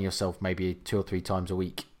weighing yourself maybe 2 or 3 times a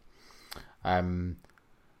week. And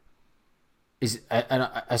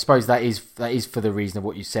I suppose that is for the reason of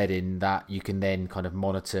what you said, in that you can then kind of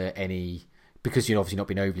monitor any, because you're obviously not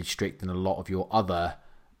being overly strict in a lot of your other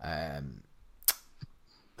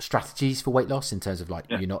strategies for weight loss, in terms of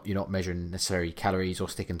you're not measuring necessarily calories or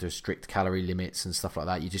sticking to strict calorie limits and stuff like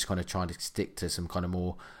that. You're just kind of trying to stick to some kind of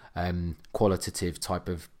more qualitative type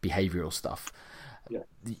of behavioral stuff.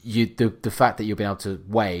 The fact that you'll be able to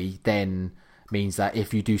weigh then means that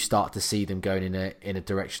if you do start to see them going in a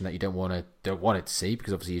direction that you don't want it to see,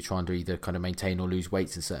 because obviously you're trying to either kind of maintain or lose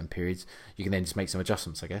weights in certain periods, you can then just make some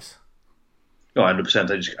adjustments, I guess. No,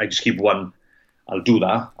 100%. I just keep one. I'll do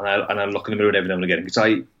that, and I'll look in the mirror every now and again, because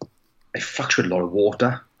I fluctuate a lot of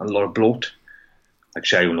water and a lot of bloat. Like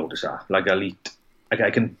Sherry will notice that. Like I'll eat. Like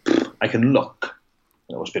I can look.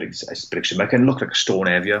 It's a bit extreme. I can look like a stone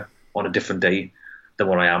heavier on a different day than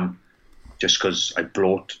what I am, just because I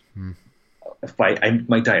bloat. If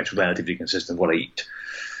my diet's relatively consistent with what I eat,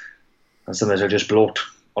 and sometimes I just bloat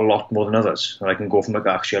a lot more than others, and I can go from like,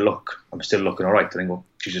 actually I'm still looking all right, and I go,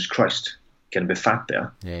 Jesus Christ, getting a bit fat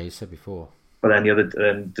there. Yeah, you said before. But then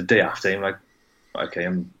the day after, I'm like, okay,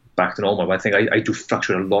 I'm back to normal. But I think I do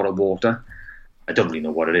fluctuate a lot of water. I don't really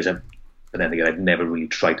know what it is, but then again, I've never really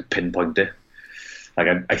tried to pinpoint it. Like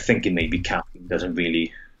I think it may be caffeine doesn't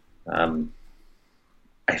really.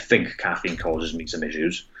 I think caffeine causes me some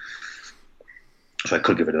issues, so I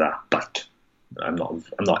could give it to that. But I'm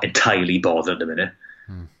not entirely bothered at the minute.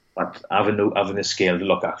 But having the scale to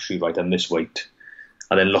look, actually, right, I'm this weight.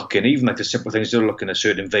 And then looking, even like the simple things, they're looking at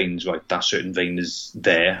certain veins, right? That certain vein is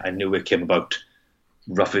there. I knew it came about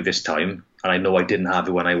roughly this time, and I know I didn't have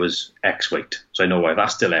it when I was X weight. So I know why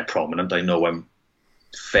that's still there prominent. I know I'm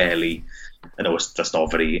fairly, I know that's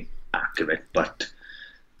not very accurate, but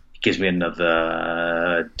it gives me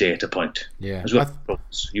another data point. Yeah. As well.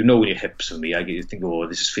 You know, when your hips for me, you think, oh,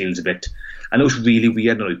 this feels a bit, I know it's really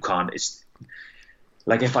weird. No, you can't. It's,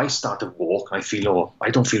 like if I start to walk, I feel, oh, I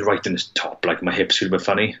don't feel right in this top, like my hips feel a bit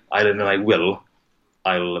funny.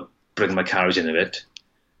 I'll bring my carriage in a bit.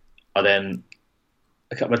 And then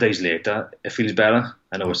a couple of days later, it feels better.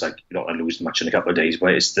 I know it's like you're not going to lose much in a couple of days,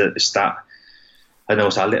 but it's that, I know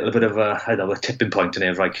it's a little bit of a tipping point in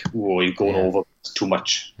there, like, oh, you're going over too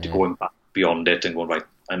much to going back beyond it and going, right,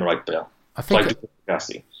 I'm right there. I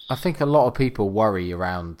think a lot of people worry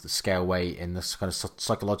around the scale weight and the kind of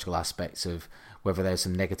psychological aspects of whether there's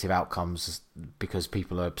some negative outcomes because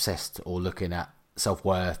people are obsessed or looking at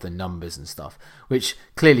self-worth and numbers and stuff, which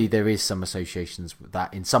clearly there is some associations with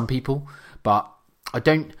that in some people, but I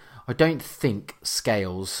don't think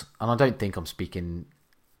scales, and I don't think I'm speaking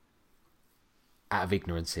out of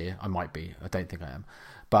ignorance here, I might be, I don't think I am,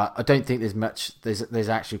 but I don't think there's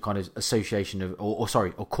actually kind of association of or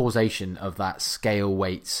causation of that scale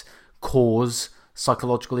weights cause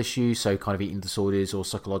psychological issues, so kind of eating disorders or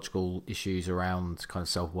psychological issues around kind of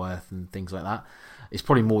self-worth and things like that. It's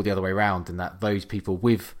probably more the other way around, in that those people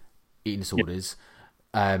with eating disorders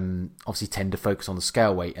obviously tend to focus on the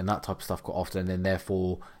scale weight and that type of stuff quite often, and then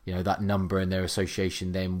therefore, you know, that number and their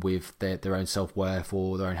association then with their own self-worth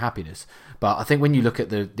or their own happiness. But I think when you look at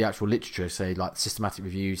the actual literature, say like systematic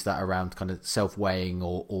reviews that are around kind of self-weighing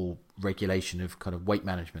or regulation of kind of weight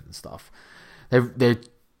management and stuff, the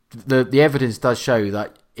evidence does show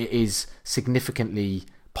that it is significantly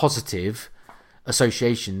positive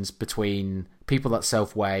associations between people that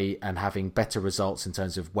self-weigh and having better results in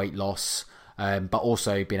terms of weight loss, but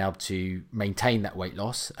also being able to maintain that weight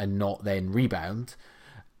loss and not then rebound,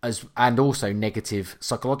 and also negative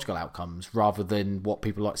psychological outcomes, rather than what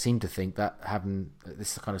people seem to think, that having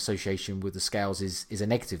this kind of association with the scales is a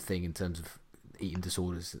negative thing in terms of eating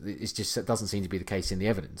disorders. It doesn't seem to be the case in the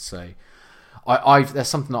evidence. So that's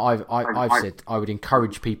something that I've said I would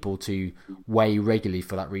encourage people to weigh regularly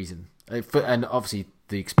for that reason. And obviously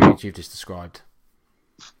the experience you've just described?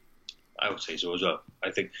 I would say so as well.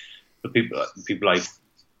 I think the people I've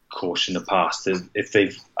coached in the past, if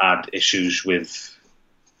they've had issues with,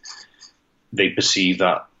 they perceive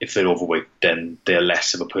that if they're overweight, then they're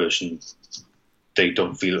less of a person. They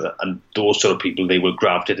don't feel that. And those sort of people, they will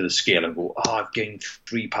gravitate to the scale and go, "Oh, I've gained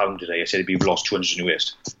 3 pounds today." I said, "If you've lost 200 in your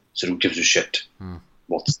waist." So who gives a shit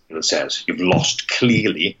what the scale says? You've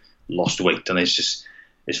clearly lost weight. And it's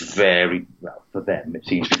very, well, for them, it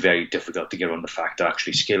seems to be very difficult to get on the fact that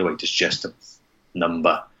actually scale weight is just a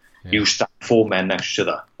number. Yeah. You stack 4 men next to each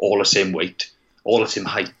other, all the same weight, all the same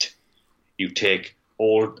height. You take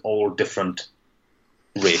all different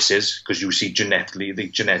races, because you see they're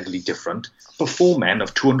genetically different. But 4 men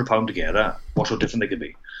of 200 pounds together, what so different they could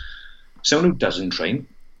be. Someone who doesn't train,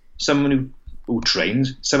 someone who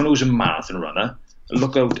trains, someone who's a marathon runner.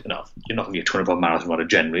 Look out, you're not going to be a 200 pound marathon runner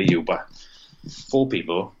generally, but 4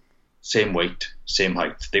 people, same weight, same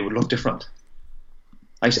height, they would look different.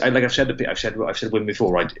 I've said women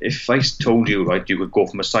before, right? If I told you, right, you could go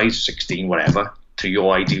from a size 16, whatever, to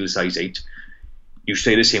your ideal size 8, you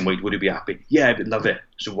stay the same weight, would you be happy? Yeah, I'd love it.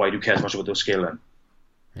 So why do you care so much about the scale then?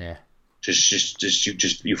 Yeah.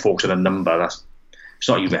 You focus on a number. It's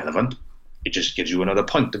not irrelevant. It just gives you another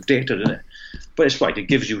point of data, doesn't it? But it's right. It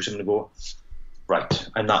gives you something to go, right,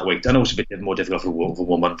 I'm that weight. I know it's a bit more difficult for a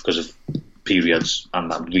woman because of periods,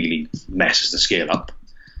 and that really messes the scale up.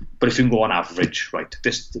 But if you can go on average, right,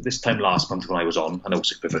 this time last month when I was on, I know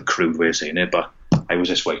it's a bit of a crude way of saying it, but I was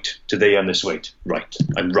this weight. Today I'm this weight. Right,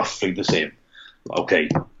 I'm roughly the same. Okay,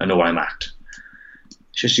 I know where I'm at.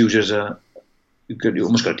 It's just used as you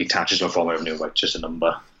almost got to detach yourself from it, right? Just a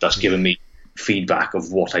number. That's giving me feedback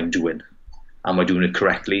of what I'm doing. Am I doing it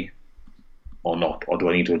correctly or not? Or do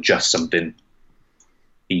I need to adjust something?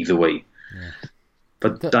 Either way. Yeah.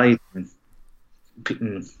 But dieting,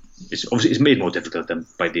 it's made more difficult than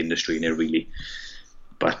by the industry, really.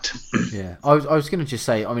 But yeah, I was going to just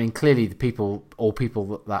say, I mean, clearly the people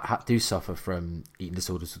that do suffer from eating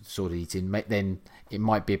disorders, disordered eating, then it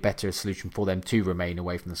might be a better solution for them to remain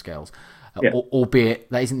away from the scales. Yeah. Albeit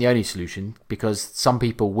that isn't the only solution, because some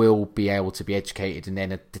people will be able to be educated and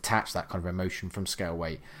then detach that kind of emotion from scale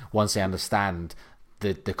weight once they understand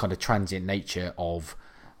the kind of transient nature of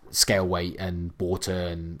scale weight and water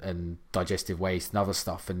and digestive waste and other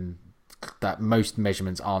stuff, and that most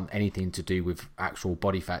measurements aren't anything to do with actual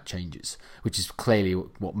body fat changes, which is clearly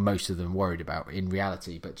what most of them are worried about in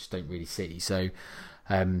reality, but just don't really see. So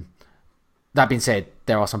that being said,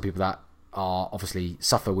 there are some people that are obviously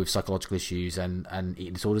suffer with psychological issues and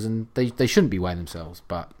eating disorders, and they shouldn't be weighing themselves.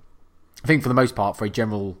 But I think for the most part, for a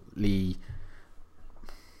generally,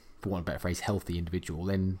 for want of a better phrase, healthy individual,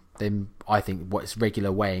 then I think what's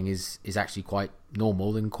regular weighing is actually quite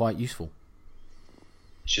normal and quite useful.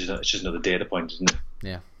 It's just another data point, isn't it?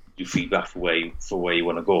 Yeah. You feedback for where you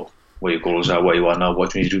want to go, where your goals are, where you are now,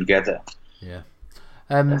 what you need to do to get there.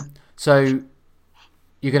 Yeah. So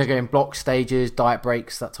you're going to go in block stages, diet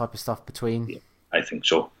breaks, that type of stuff between? Yeah, I think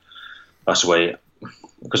so. That's the way,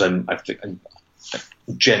 because I think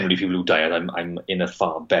generally people who diet, I'm in a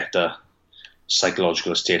far better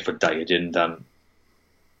psychological state for dieting than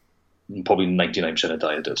probably 99% of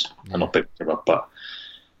dieters. Yeah. I'm not picking it up, but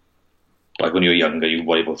like when you're younger, you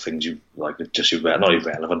worry about things you like, just not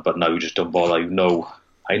irrelevant, but now you just don't bother. I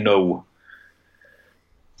know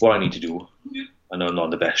what I need to do. I know I'm not in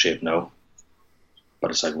the best shape now, but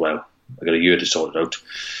it's like, well, I got a year to sort it out.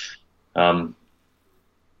 And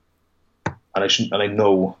I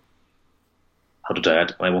know how to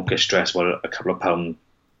diet, and I won't get stressed about a couple of pounds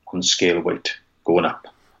on scale weight going up.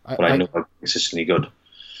 But I know I'm consistently good.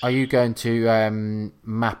 Are you going to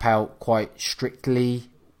map out quite strictly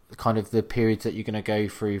kind of the periods that you're going to go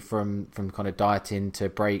through from kind of dieting to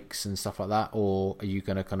breaks and stuff like that, or are you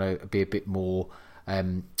going to kind of be a bit more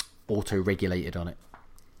auto-regulated on it?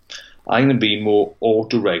 I'm going to be more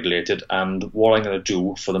auto-regulated, and what I'm going to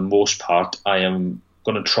do for the most part, I am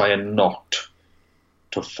going to try and not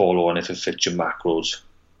to follow on if it fits your macros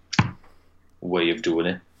way of doing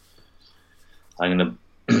it. I'm going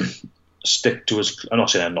to stick to I'm not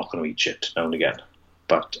saying I'm not going to eat shit now and again,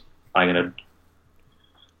 but I'm going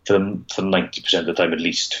to, for 90% of the time, at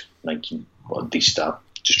least 90, or at least that,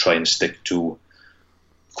 just try and stick to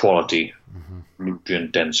quality,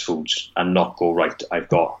 nutrient dense foods, and not go, right, I've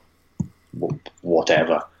got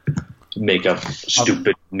whatever, make a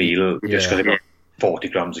stupid meal just because I've got 40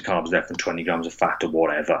 grams of carbs left and 20 grams of fat or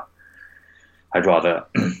whatever. I'd rather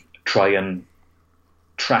try and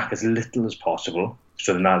track as little as possible,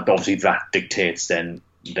 so then obviously that dictates then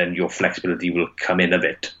your flexibility will come in a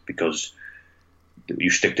bit, because you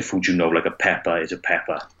stick to food, like a pepper is a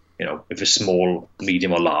pepper if it's small,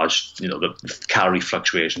 medium, or large, the calorie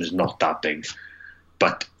fluctuation is not that big,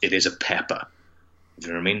 but it is a pepper. You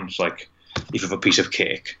know what I mean? It's like if you have a piece of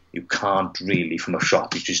cake, you can't really, from a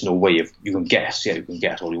shop, there's just no way of, you can guess, you can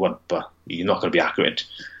get all you want, but you're not going to be accurate.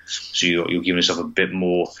 So you're giving yourself a bit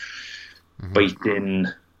more bite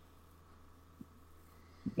in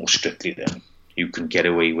more strictly. Then you can get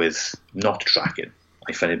away with not tracking.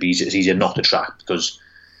 I find it's easier not to track because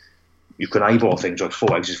you can eyeball things like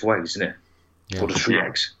 4 eggs is 4 eggs, isn't it? Yeah. 4 to 3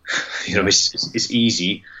 eggs. It's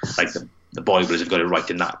easy. Like the boilers have got it right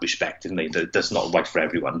in that respect, isn't they? That's not right for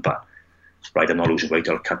everyone, but right, I'm not losing weight,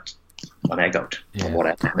 I'll cut an egg out or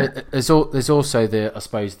whatever. There's also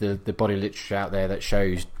the body literature out there that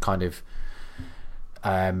shows kind of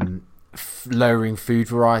lowering food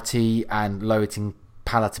variety and lowering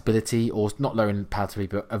palatability, or not lowering palatability,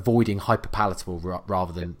 but avoiding hyperpalatable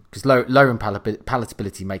rather than, because lowering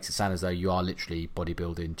palatability makes it sound as though you are literally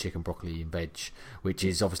bodybuilding chicken, broccoli, and veg, which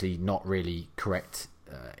is obviously not really correct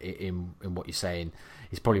in what you're saying.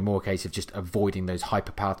 It's probably more a case of just avoiding those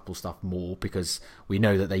hyperpalatable stuff more, because we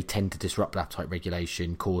know that they tend to disrupt appetite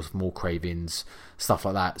regulation, cause more cravings, stuff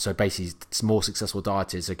like that. So basically, more successful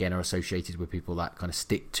dieters again are associated with people that kind of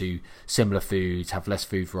stick to similar foods, have less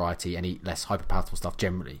food variety, and eat less hyperpalatable stuff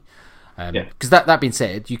generally. Because that being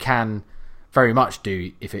said, you can very much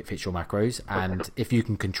do if it fits your macros, and if you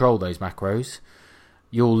can control those macros,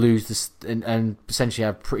 you'll lose this and essentially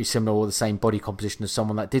have pretty similar or the same body composition as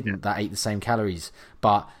someone that didn't, that ate the same calories.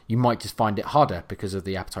 But you might just find it harder because of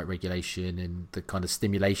the appetite regulation and the kind of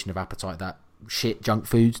stimulation of appetite that shit junk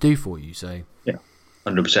foods do for you. So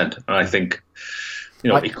 100%. And I think,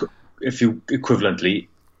 if you equivalently,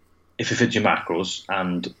 if it fits your macros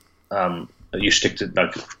and you stick to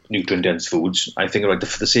like nutrient dense foods, I think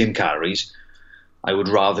for the same calories, I would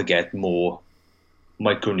rather get more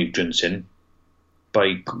micronutrients in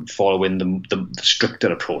by following the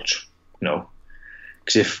stricter approach,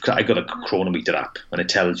 because if I got a Chronometer app and it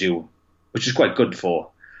tells you, which is quite good for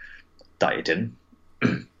dieting,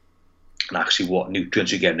 and actually what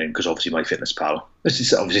nutrients you're getting in, because obviously MyFitnessPal, this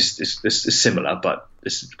is similar, but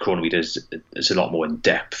this Chronometer is a lot more in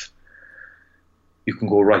depth. You can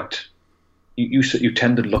go right. You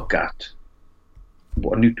tend to look at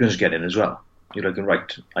what nutrients you're getting as well. You're looking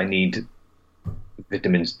right. I need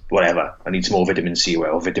vitamins, whatever. I need some more vitamin C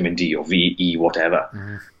or vitamin D or VE, whatever.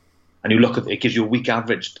 Mm-hmm. And you look at it, gives you a week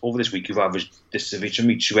average. Over this week, you've averaged this of each and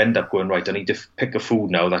each. You end up going, right, I need to pick a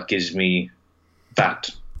food now that gives me that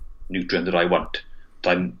nutrient that I want,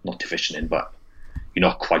 that I'm not deficient in, but you're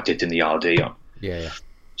not quite hitting the RD on. Yeah.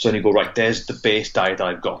 So then you go, right, there's the base diet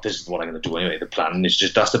I've got. This is what I'm going to do anyway. The plan is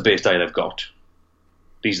just, that's the base diet I've got.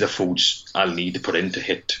 These are the foods I'll need to put in to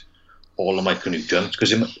hit all the micronutrients,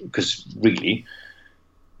 because really,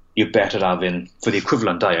 you're better having, for the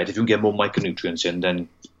equivalent diet, if you can get more micronutrients in, then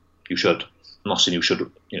you should. I'm not saying you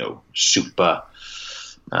should, super,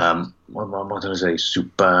 what did I say,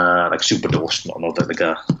 super dose, not like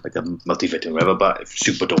a multivitamin or whatever, but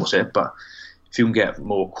super dose it. But if you can get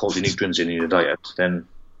more quality nutrients in your diet, then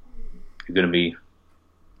you're going to be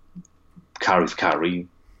calorie for calorie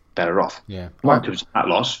better off. Yeah. Not in terms of fat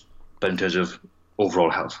loss, but in terms of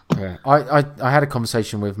overall health. Yeah. I had a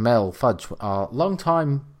conversation with Mel Fudge, our long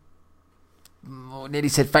time, nearly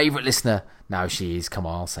said favourite listener. No, she is. Come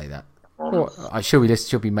on, I'll say that.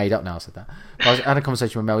 She'll be made up now. I said that. I had a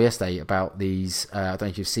conversation with Mel yesterday about these. I don't know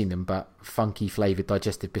if you've seen them, but funky flavoured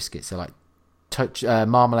digestive biscuits. They're like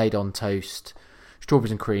marmalade on toast,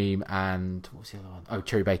 strawberries and cream, and what was the other one? Oh,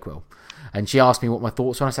 cherry bakewell. And she asked me what my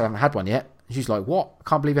thoughts were. I said I haven't had one yet. She's like, "What? I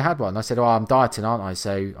can't believe you had one." I said, "Oh, I'm dieting, aren't I?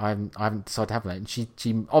 So I haven't decided to have one." And she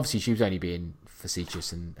obviously she was only being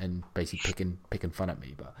facetious and basically picking fun at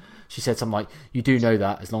me, but she said something like, "You do know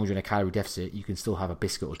that as long as you're in a calorie deficit, you can still have a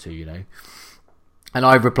biscuit or two, And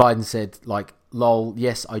I replied and said, like, "Lol,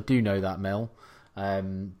 yes, I do know that, Mel,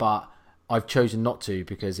 but I've chosen not to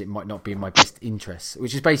because it might not be in my best interests,"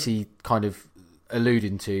 which is basically kind of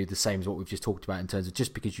alluding to the same as what we've just talked about in terms of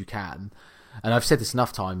just because you can. And I've said this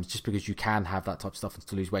enough times, just because you can have that type of stuff and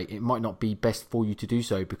to lose weight, it might not be best for you to do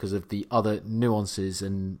so because of the other nuances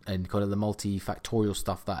and kind of the multifactorial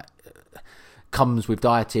stuff that comes with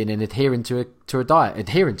dieting and adhering to a diet,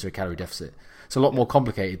 adhering to a calorie deficit. It's a lot more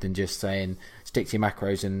complicated than just saying stick to your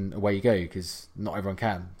macros and away you go, because not everyone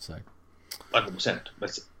can. So 100%.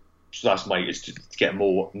 So that's is to get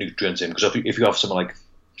more nutrients in, because if you have something like,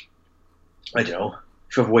 I don't know,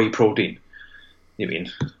 if you have whey protein,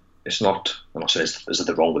 it's not, I'm not saying there's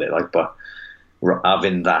nothing wrong with it, but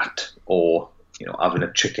having that, or having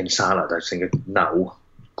a chicken salad, I think now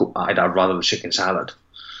I'd rather the chicken salad,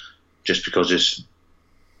 just because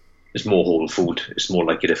it's more whole food. It's more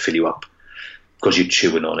likely to fill you up because you're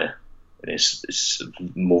chewing on it, and it's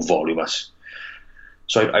more voluminous.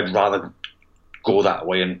 So I'd rather go that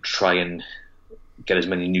way and try and get as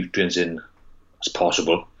many nutrients in as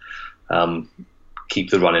possible. Keep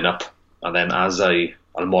the running up, and then I'll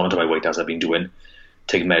monitor my weight as I've been doing,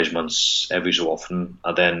 take measurements every so often,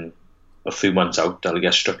 and then a few months out I'll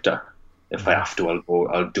get stricter. If I have to,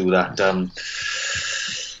 I'll do that.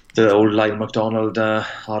 The old Lyle McDonald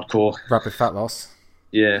hardcore rapid fat loss.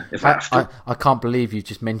 Yeah, if I have to. I can't believe you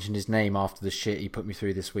just mentioned his name after the shit he put me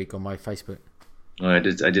through this week on my Facebook. Oh, I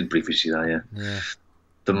did briefly see that. Yeah.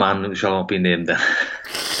 The man who shall not be named. Then.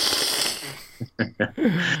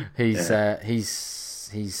 He's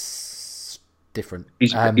different.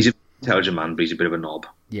 He's an intelligent man, but he's a bit of a knob.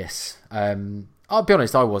 Yes. I'll be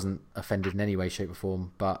honest, I wasn't offended in any way, shape, or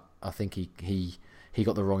form, but I think he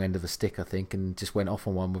got the wrong end of the stick, I think, and just went off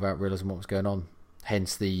on one without realising what was going on.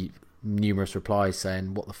 Hence the numerous replies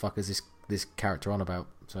saying, "What the fuck is this character on about?"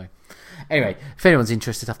 So, anyway, if anyone's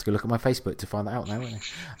interested, have to go look at my Facebook to find that out now, won't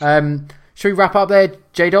they? Should we wrap up there,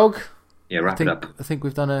 J-Dog? Yeah, wrap it up. I think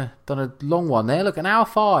we've done a long one there. Look, an hour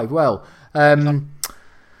 5. Well,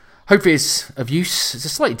 hopefully it's of use. It's a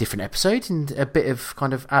slightly different episode and a bit of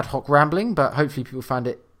kind of ad hoc rambling, but hopefully people found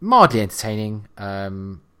it mildly entertaining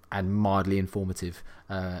and mildly informative.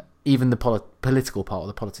 Even the political part or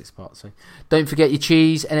the politics part. So don't forget your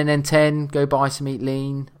cheese, NNN10. Go buy some Eat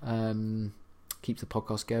Lean. Keeps the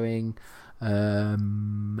podcast going.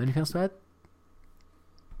 Anything else to add?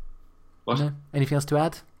 What? No? Anything else to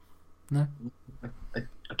add? No? I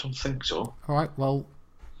don't think so. All right, well,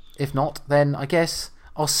 if not, then I guess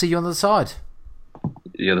I'll see you on the other side.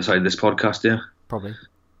 The other side of this podcast, yeah? Probably.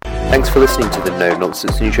 Thanks for listening to the No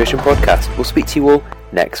Nonsense Nutrition Podcast. We'll speak to you all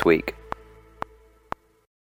next week.